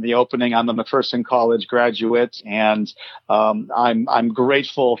mentioned in the opening, I'm a McPherson College graduate, and I'm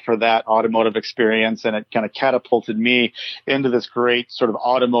grateful for that automotive experience, and it kind of catapulted me into this great sort of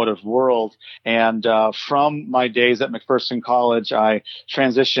automotive world. And from my days at McPherson College, I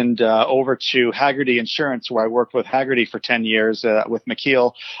transitioned over to Hagerty Insurance, where I worked with Hagerty for 10 years with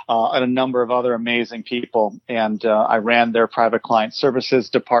McKeel and a number of other amazing people. And I ran their private client services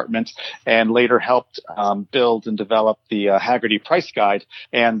department and later helped build and develop the Hagerty Price Guide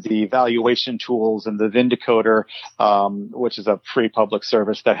and the valuation tools and the Vindicator, which is a free public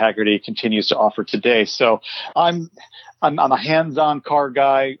service that Hagerty continues to offer today. So I'm a hands-on car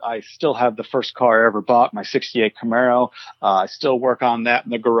guy. I still have the first car I ever bought, my 68 Camaro. I still work on that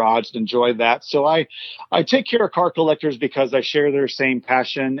in the garage and enjoy that. So I take care of car collectors because I share their same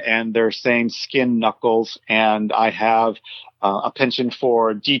passion and their same skin knuckles, and I have a penchant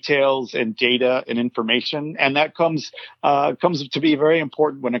for details and data and information, and that comes to be very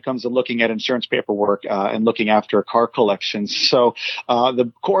important when it comes to looking at insurance paperwork and looking after car collections. So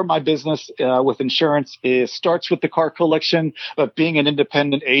the core of my business with insurance starts with the car collection, but being an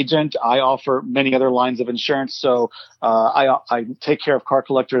independent agent, I offer many other lines of insurance. So I take care of car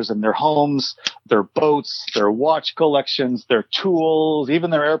collectors in their homes, their boats, their watch collections, their tools, even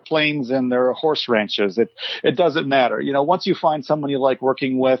their airplanes and their horse ranches. It doesn't matter. Once you find someone you like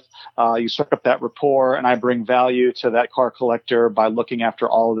working with, you strike up that rapport, and I bring value to that car collector by looking after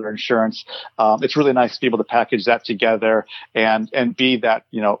all of their insurance. It's really nice to be able to package that together and be that,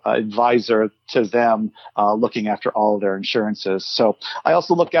 advisor to them, looking after all of their insurances. So I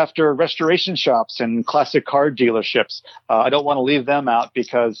also look after restoration shops and classic car dealerships. I don't want to leave them out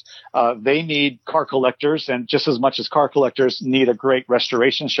because they need car collectors, and just as much as car collectors need a great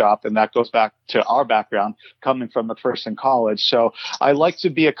restoration shop, and that goes back to our background coming from McPherson College. So I like to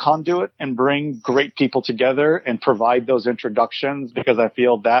be a conduit and bring great people together and provide those introductions, because I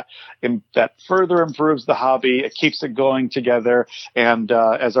feel that that further improves the hobby. It keeps it going together. And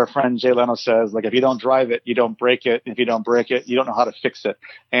as our friend Jay Leno says, like, if you don't drive it, you don't break it. If you don't break it, you don't know how to fix it.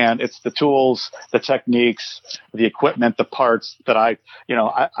 And it's the tools, the techniques, the equipment, the parts that I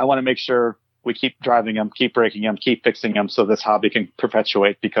want to make sure we keep driving them, keep breaking them, keep fixing them, so this hobby can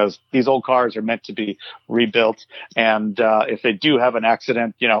perpetuate, because these old cars are meant to be rebuilt. And if they do have an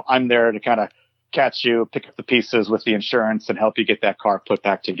accident, I'm there to kind of catch you, pick up the pieces with the insurance, and help you get that car put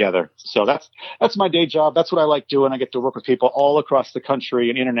back together. So that's my day job. That's what I like doing. I get to work with people all across the country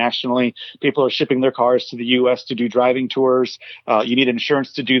and internationally. People are shipping their cars to the U.S. to do driving tours. You need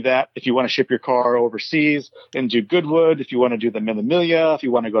insurance to do that. If you want to ship your car overseas and do Goodwood, if you want to do the Mille Miglia, if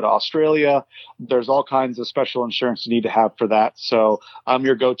you want to go to Australia, there's all kinds of special insurance you need to have for that. So I'm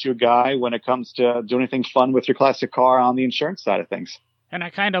your go-to guy when it comes to doing anything fun with your classic car on the insurance side of things. And I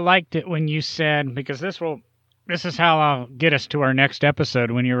kind of liked it when you said, because this is how I'll get us to our next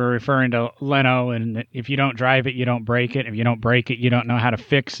episode, when you were referring to Leno, and if you don't drive it, you don't break it. If you don't break it, you don't know how to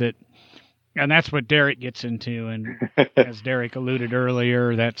fix it. And that's what Derek gets into. And as Derek alluded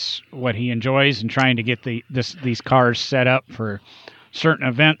earlier, that's what he enjoys, and trying to get these cars set up for certain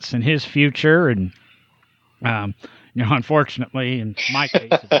events in his future. And, unfortunately, in my case,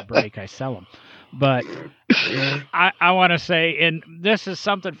 if they break, I sell them. But I want to say, and this is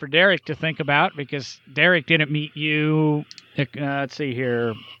something for Derek to think about, because Derek didn't meet you. Let's see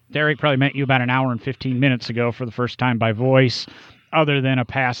here. Derek probably met you about an hour and 15 minutes ago for the first time by voice, other than a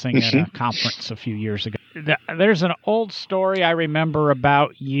passing at a conference a few years ago. There's an old story I remember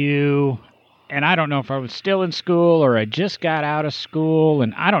about you, and I don't know if I was still in school or I just got out of school,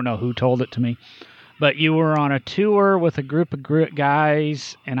 and I don't know who told it to me. But you were on a tour with a group of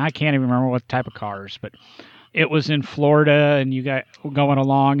guys, and I can't even remember what type of cars, but it was in Florida, and you got going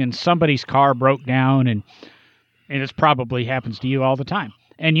along, and somebody's car broke down, and it probably happens to you all the time.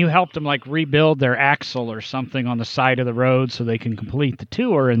 And you helped them rebuild their axle or something on the side of the road so they can complete the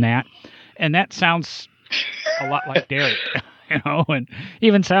tour and that. And that sounds a lot like Derek, and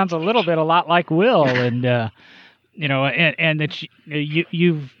even sounds a lot like Will, and and that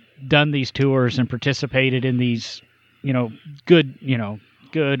you've done these tours and participated in these,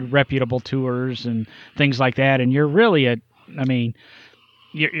 good reputable tours and things like that. And you're really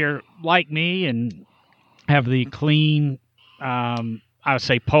you're like me and have the clean, I would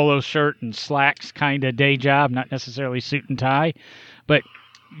say polo shirt and slacks kind of day job, not necessarily suit and tie, but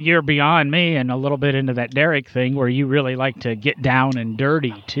you're beyond me and a little bit into that Derek thing where you really like to get down and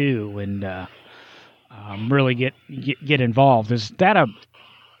dirty too. And, really get involved. Is that a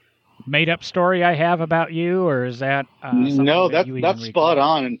made-up story I have about you, or is that no? That's spot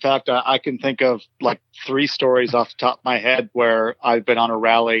on. In fact, I can think of 3 stories off the top of my head where I've been on a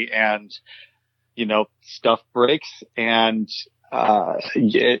rally and stuff breaks, and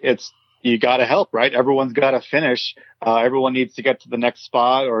it's you got to help, right? Everyone's got to finish. Everyone needs to get to the next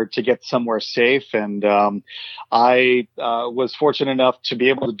spot or to get somewhere safe. And I was fortunate enough to be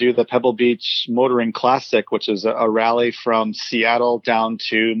able to do the Pebble Beach Motoring Classic, which is a rally from Seattle down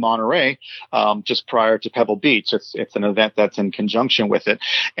to Monterey, just prior to Pebble Beach. It's an event that's in conjunction with it.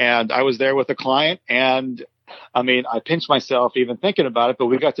 And I was there with a client, and I pinched myself even thinking about it, but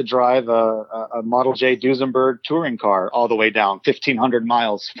we got to drive a Model J Duesenberg touring car all the way down 1,500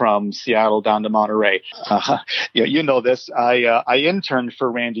 miles from Seattle down to Monterey. You know this. I interned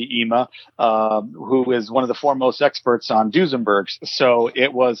for Randy Ema, who is one of the foremost experts on Duesenbergs. So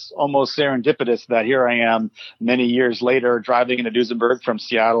it was almost serendipitous that here I am many years later driving in a Duesenberg from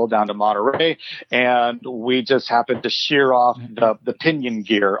Seattle down to Monterey, and we just happened to shear off the pinion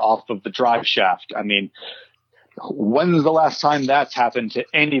gear off of the drive shaft. When's the last time that's happened to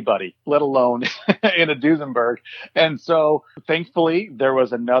anybody, let alone in a Duesenberg? And so thankfully there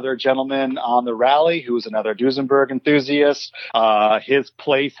was another gentleman on the rally who was another Duesenberg enthusiast. His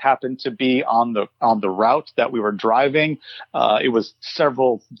place happened to be on the route that we were driving. It was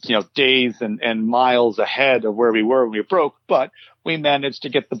several, days and miles ahead of where we were when we broke, but we managed to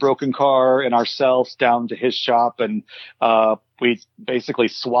get the broken car and ourselves down to his shop, and we basically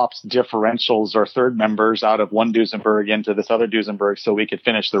swapped differentials or third members out of one Duesenberg into this other Duesenberg so we could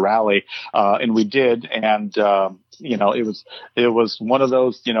finish the rally. And we did. And, it was one of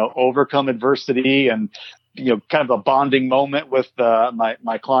those, overcome adversity and, kind of a bonding moment with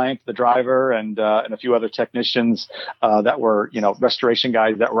my client, the driver, and a few other technicians that were, restoration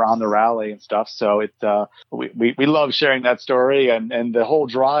guys that were on the rally and stuff. So we love sharing that story, and the whole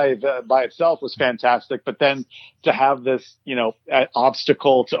drive by itself was fantastic. But then to have this,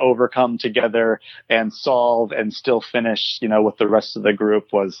 obstacle to overcome together and solve and still finish, with the rest of the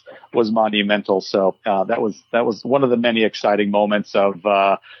group was monumental. So that was one of the many exciting moments of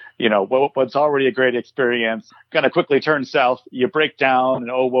what's already a great experience kind of quickly turns south. You break down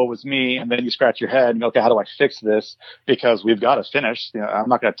and, oh, woe was me. And then you scratch your head and go, okay, how do I fix this? Because we've got to finish. I'm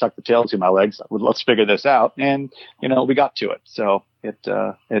not going to tuck the tail to my legs. Let's figure this out. And, we got to it. So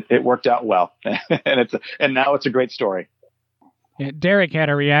it worked out well, and now it's a great story. Yeah, Derek had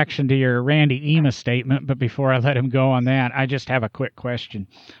a reaction to your Randy Ema statement, but before I let him go on that, I just have a quick question.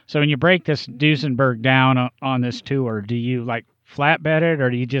 So when you break this Duesenberg down on this tour, do you like flatbed it,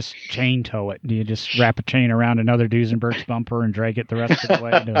 or do you just chain tow it? Do you just wrap a chain around another Duesenberg's bumper and drag it the rest of the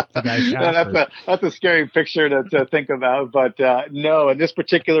way to the guy's shop? That's a scary picture to think about, but no, in this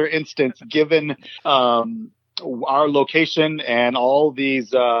particular instance, given our location and all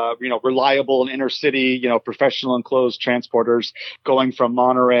these, reliable and inner city, professional enclosed transporters going from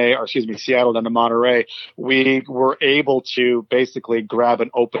Seattle down to Monterey, we were able to basically grab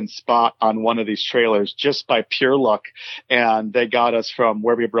an open spot on one of these trailers just by pure luck. And they got us from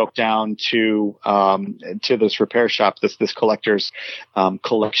where we broke down to this repair shop, this collector's,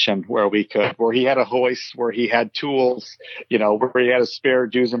 collection where he had a hoist, where he had tools, where he had a spare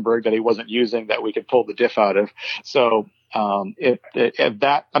Duesenberg that he wasn't using that we could pull the diff out of. So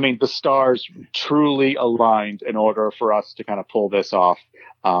the stars truly aligned in order for us to kind of pull this off,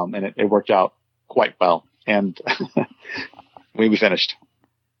 and it worked out quite well, and we finished.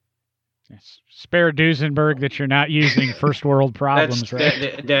 Yes. Spare Duesenberg that you're not using. First world problems,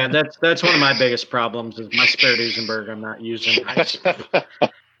 right? That's one of my biggest problems is my spare Duesenberg I'm not using.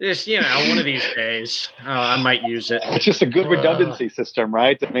 Just, one of these days, I might use it. It's just a good redundancy system,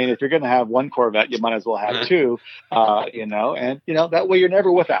 right? I mean, if you're going to have one Corvette, you might as well have two, that way you're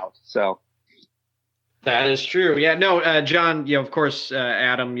never without. So that is true. Yeah, no, John, of course,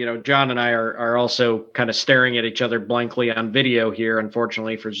 Adam, John and I are also kind of staring at each other blankly on video here.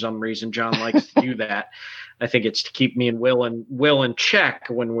 Unfortunately, for some reason, John likes to do that. I think it's to keep me and Will in check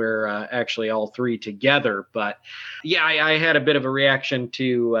when we're actually all three together. But yeah, I had a bit of a reaction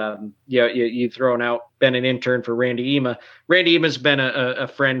to you throwing out been an intern for Randy Ema. Randy Ema's been a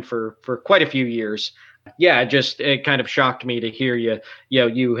friend for quite a few years. Yeah, it kind of shocked me to hear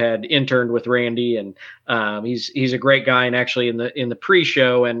you had interned with Randy, and he's a great guy. And actually in the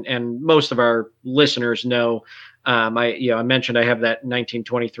pre-show, and most of our listeners know, I mentioned I have that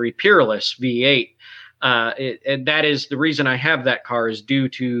 1923 Peerless V8. And that is the reason I have that car is due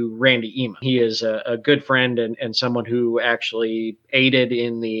to Randy Ema. He is a good friend and someone who actually aided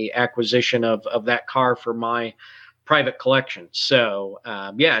in the acquisition of that car for my private collection. So,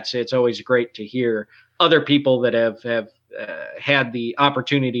 it's always great to hear other people that have had the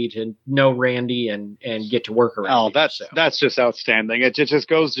opportunity to know Randy and get to work around. Oh, that's just outstanding. It just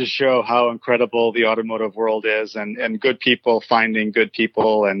goes to show how incredible the automotive world is, and good people finding good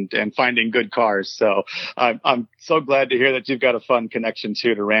people and finding good cars. So I'm so glad to hear that you've got a fun connection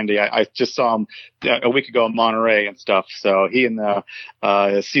to Randy. I just saw him a week ago in Monterey and stuff. So he and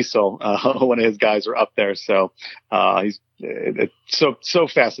Cecil, one of his guys, are up there. So it's so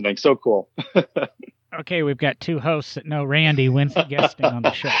fascinating, so cool. Okay, we've got two hosts that know Randy. When's he guesting on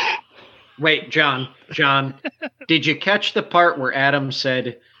the show? Wait, John, did you catch the part where Adam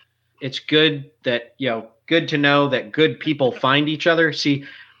said it's good that, good to know that good people find each other? See,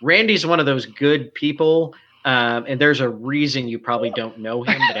 Randy's one of those good people, and there's a reason you probably don't know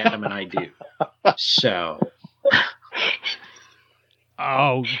him, but Adam and I do. So.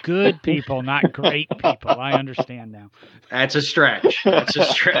 Oh, good people, not great people. I understand now. That's a stretch.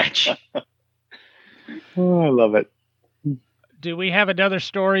 Oh, I love it. Do we have another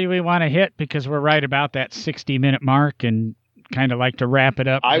story we want to hit? Because we're right about that 60-minute mark and kind of like to wrap it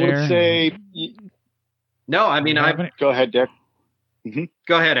up. I would say... No, I mean, Go ahead, Dick. Mm-hmm.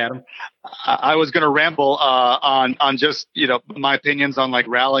 Go ahead, Adam. I was going to ramble on just, my opinions on like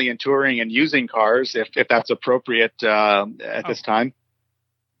rally and touring and using cars, if that's appropriate at this time.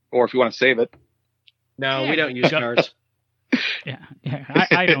 Or if you want to save it. No, we don't use cars. Yeah,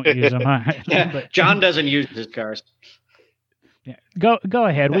 I don't use them. But John doesn't use his cars. Yeah, go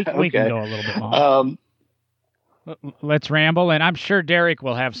ahead. We can go a little bit longer. Let's ramble, and I'm sure Derek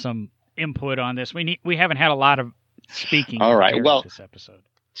will have some input on this. We haven't had a lot of speaking. All right. Well, this episode.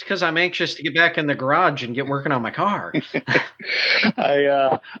 It's because I'm anxious to get back in the garage and get working on my car.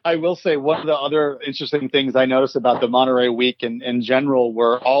 I will say one of the other interesting things I noticed about the Monterey Week in general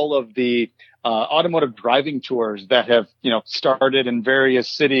were all of the automotive driving tours that have, started in various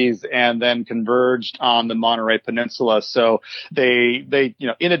cities and then converged on the Monterey Peninsula. So they,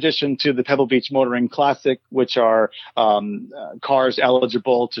 in addition to the Pebble Beach Motoring Classic, which are cars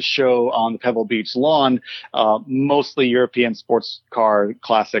eligible to show on the Pebble Beach lawn, mostly European sports car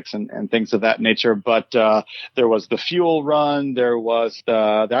classics and things of that nature. But there was the Fuel Run. There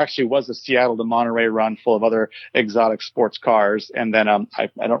actually was a Seattle to Monterey run full of other exotic sports cars. And then I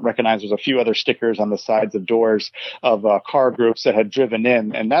don't recognize, there's a few other stickers on the sides of doors of car groups that had driven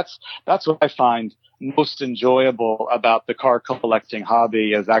in. And that's what I find most enjoyable about the car collecting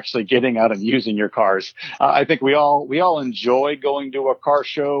hobby is actually getting out and using your cars. I think we all enjoy going to a car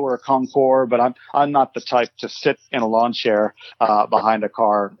show or a concours, but I'm not the type to sit in a lawn chair behind a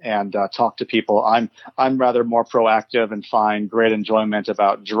car and talk to people. I'm rather more proactive and find great enjoyment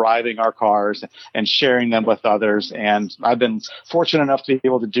about driving our cars and sharing them with others. And I've been fortunate enough to be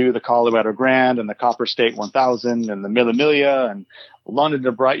able to do the Colorado Grand and the Copper State 1000 and the Mille Miglia and London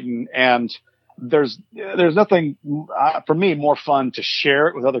to Brighton, and there's nothing for me more fun to share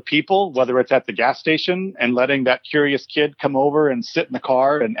it with other people, whether it's at the gas station and letting that curious kid come over and sit in the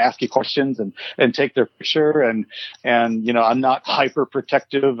car and ask you questions and take their picture. And, I'm not hyper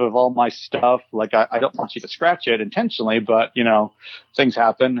protective of all my stuff. Like I don't want you to scratch it intentionally, but things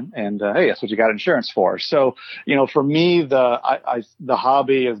happen, and hey, that's what you got insurance for. So, for me, the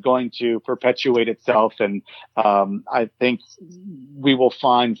hobby is going to perpetuate itself. And, I think we will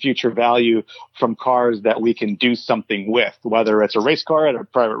find future value from cars that we can do something with, whether it's a race car at a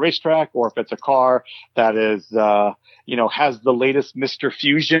private racetrack or if it's a car that is, has the latest Mr.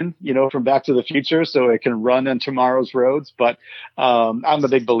 Fusion, from Back to the Future, so it can run on tomorrow's roads. But I'm a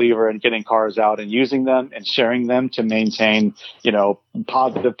big believer in getting cars out and using them and sharing them to maintain,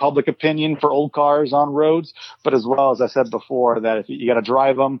 positive public opinion for old cars on roads. But as well, as I said before, that if you got to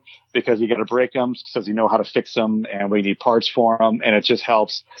drive them because you got to break them because you know how to fix them and we need parts for them. And it just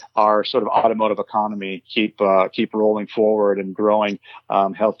helps our sort of automotive economy keep rolling forward and growing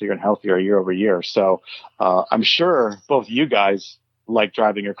healthier and healthier year over year. So I'm sure both you guys like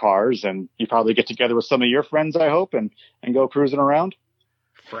driving your cars, and you probably get together with some of your friends, I hope, and go cruising around.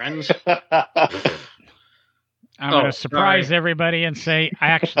 Friends? I'm going to surprise everybody and say,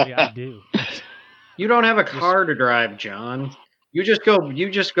 I do. You don't have a car to drive, John. You just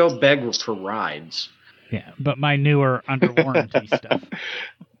go beg for rides. Yeah, but my newer under warranty stuff.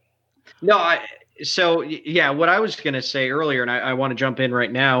 No, what I was going to say earlier, and I want to jump in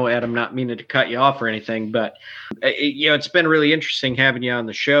right now, Adam, not meaning to cut you off or anything, but it's been really interesting having you on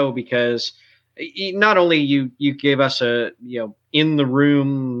the show because not only you gave us a in the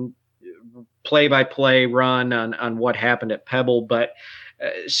room play-by-play run on what happened at Pebble, but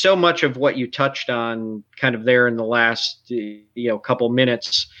so much of what you touched on kind of there in the last couple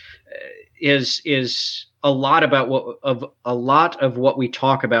minutes is a lot about what we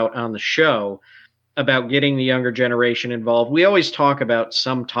talk about on the show about getting the younger generation involved. We always talk about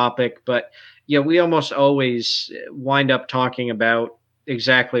some topic, but we almost always wind up talking about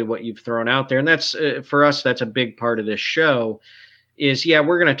exactly what you've thrown out there. And that's for us, that's a big part of this show is,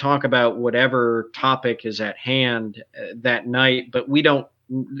 we're going to talk about whatever topic is at hand that night, but we don't,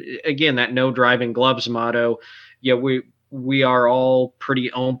 again, that no driving gloves motto. We are all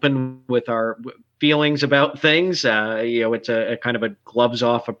pretty open with our feelings about things. It's a kind of a gloves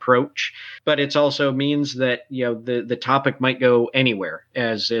off approach, but it also means that, the topic might go anywhere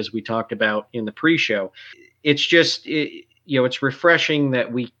as we talked about in the pre-show. It's just, it's refreshing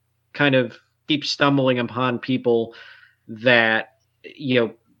that we kind of keep stumbling upon people that,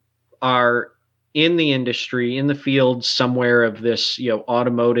 are in the industry, in the field somewhere of this,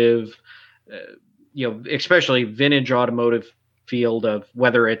 automotive, especially vintage automotive field of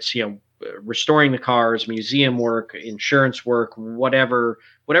whether it's, restoring the cars, museum work, insurance work, whatever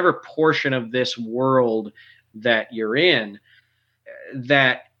portion of this world that you're in,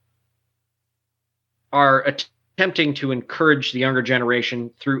 that are attempting to encourage the younger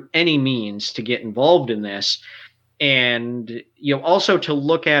generation through any means to get involved in this. And, also to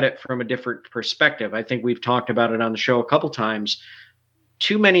look at it from a different perspective. I think we've talked about it on the show a couple times.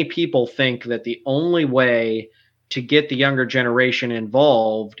 Too many people think that the only way to get the younger generation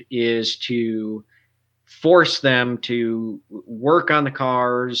involved is to force them to work on the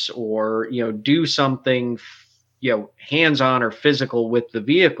cars or, do something, hands-on or physical with the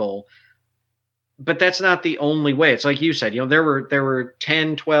vehicle. But that's not the only way. It's like you said, there were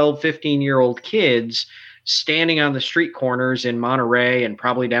 10, 12, 15-year-old kids standing on the street corners in Monterey and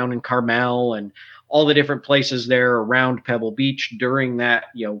probably down in Carmel and all the different places there around Pebble Beach during that,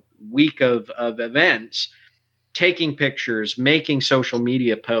 week of events, taking pictures, making social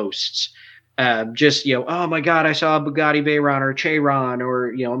media posts, oh my God, I saw a Bugatti Veyron or a Chiron or,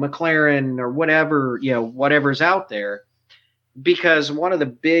 a McLaren or whatever, whatever's out there. Because one of the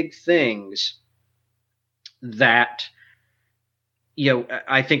big things that,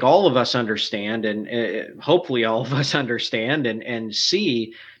 I think all of us understand and hopefully all of us understand and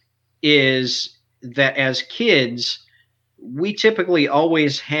see is that as kids, we typically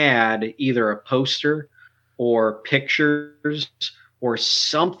always had either a poster or pictures or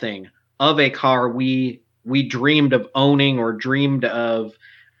something of a car we dreamed of owning or dreamed of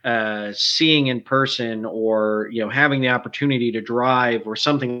seeing in person, or having the opportunity to drive or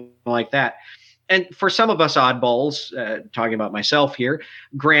something like that. And for some of us oddballs, talking about myself here,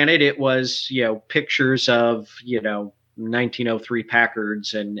 granted, it was pictures of 1903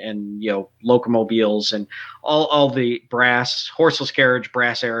 Packards and locomobiles and all the horseless carriage,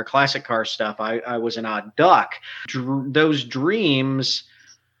 brass era classic car stuff. I was an odd duck. Those dreams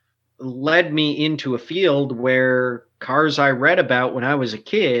led me into a field where cars I read about when I was a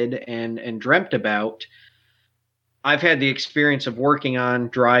kid and dreamt about, I've had the experience of working on,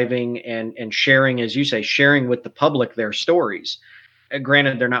 driving, and sharing, as you say, sharing with the public their stories.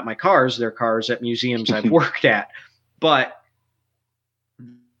 Granted, they're not my cars. They're cars at museums I've worked at. But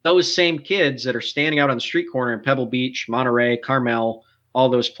those same kids that are standing out on the street corner in Pebble Beach, Monterey, Carmel, all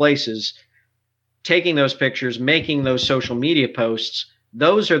those places, taking those pictures, making those social media posts,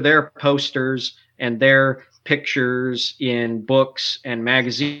 those are their posters and their pictures in books and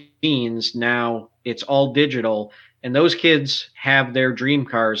magazines. Now it's all digital, and those kids have their dream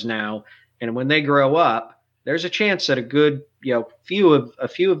cars now. And when they grow up, there's a chance that a few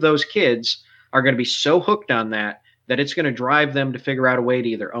of those kids are going to be so hooked on that it's going to drive them to figure out a way to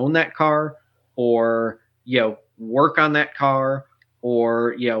either own that car or, work on that car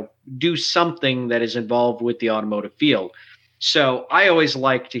or, do something that is involved with the automotive field. So I always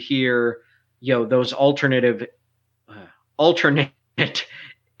like to hear, those alternate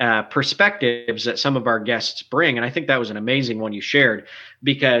perspectives that some of our guests bring. And I think that was an amazing one you shared,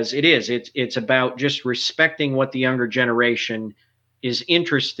 because it's about just respecting what the younger generation is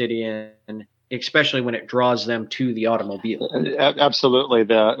interested in, especially when it draws them to the automobile. Absolutely.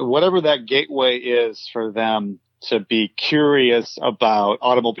 Whatever that gateway is for them to be curious about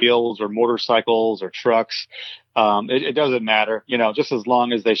automobiles or motorcycles or trucks, it doesn't matter, just as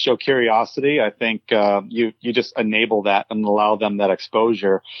long as they show curiosity. I think you just enable that and allow them that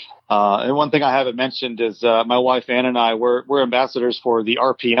exposure. And one thing I haven't mentioned is my wife Ann and I, we're ambassadors for the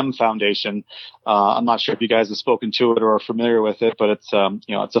RPM Foundation. I'm not sure if you guys have spoken to it or are familiar with it, but it's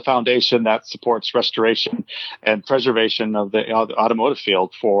it's a foundation that supports restoration and preservation of the automotive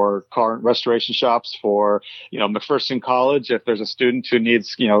field for car restoration shops, for McPherson College. If there's a student who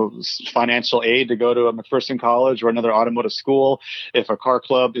needs financial aid to go to a McPherson College or another automotive school, if a car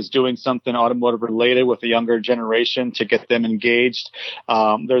club is doing something automotive related with the younger generation to get them engaged,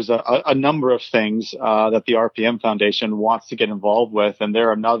 there's a number of things that the RPM Foundation wants to get involved with, and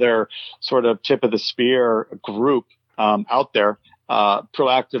they're another sort of tip of the spear group out there,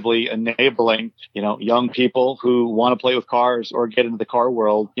 proactively enabling young people who want to play with cars or get into the car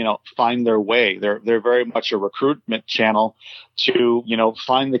world, find their way. They're very much a recruitment channel to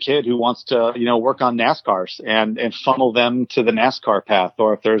find the kid who wants to work on NASCARs and funnel them to the NASCAR path.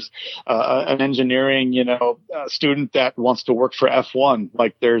 Or if there's an engineering student that wants to work for F1,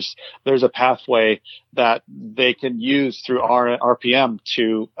 like there's a pathway that they can use through RPM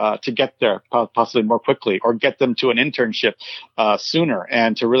to get there possibly more quickly, or get them to an internship sooner,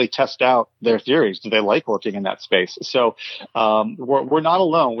 and to really test out their theories. Do they like working in that space? So we're not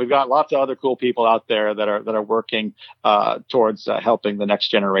alone. We've got lots of other cool people out there that are working towards helping the next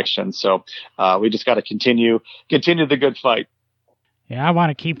generation. So we just got to continue the good fight. Yeah, I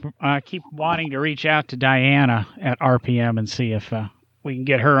want to keep wanting to reach out to Diana at RPM and see if we can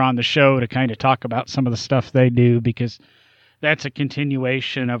get her on the show to kind of talk about some of the stuff they do, because that's a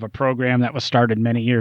continuation of a program that was started many years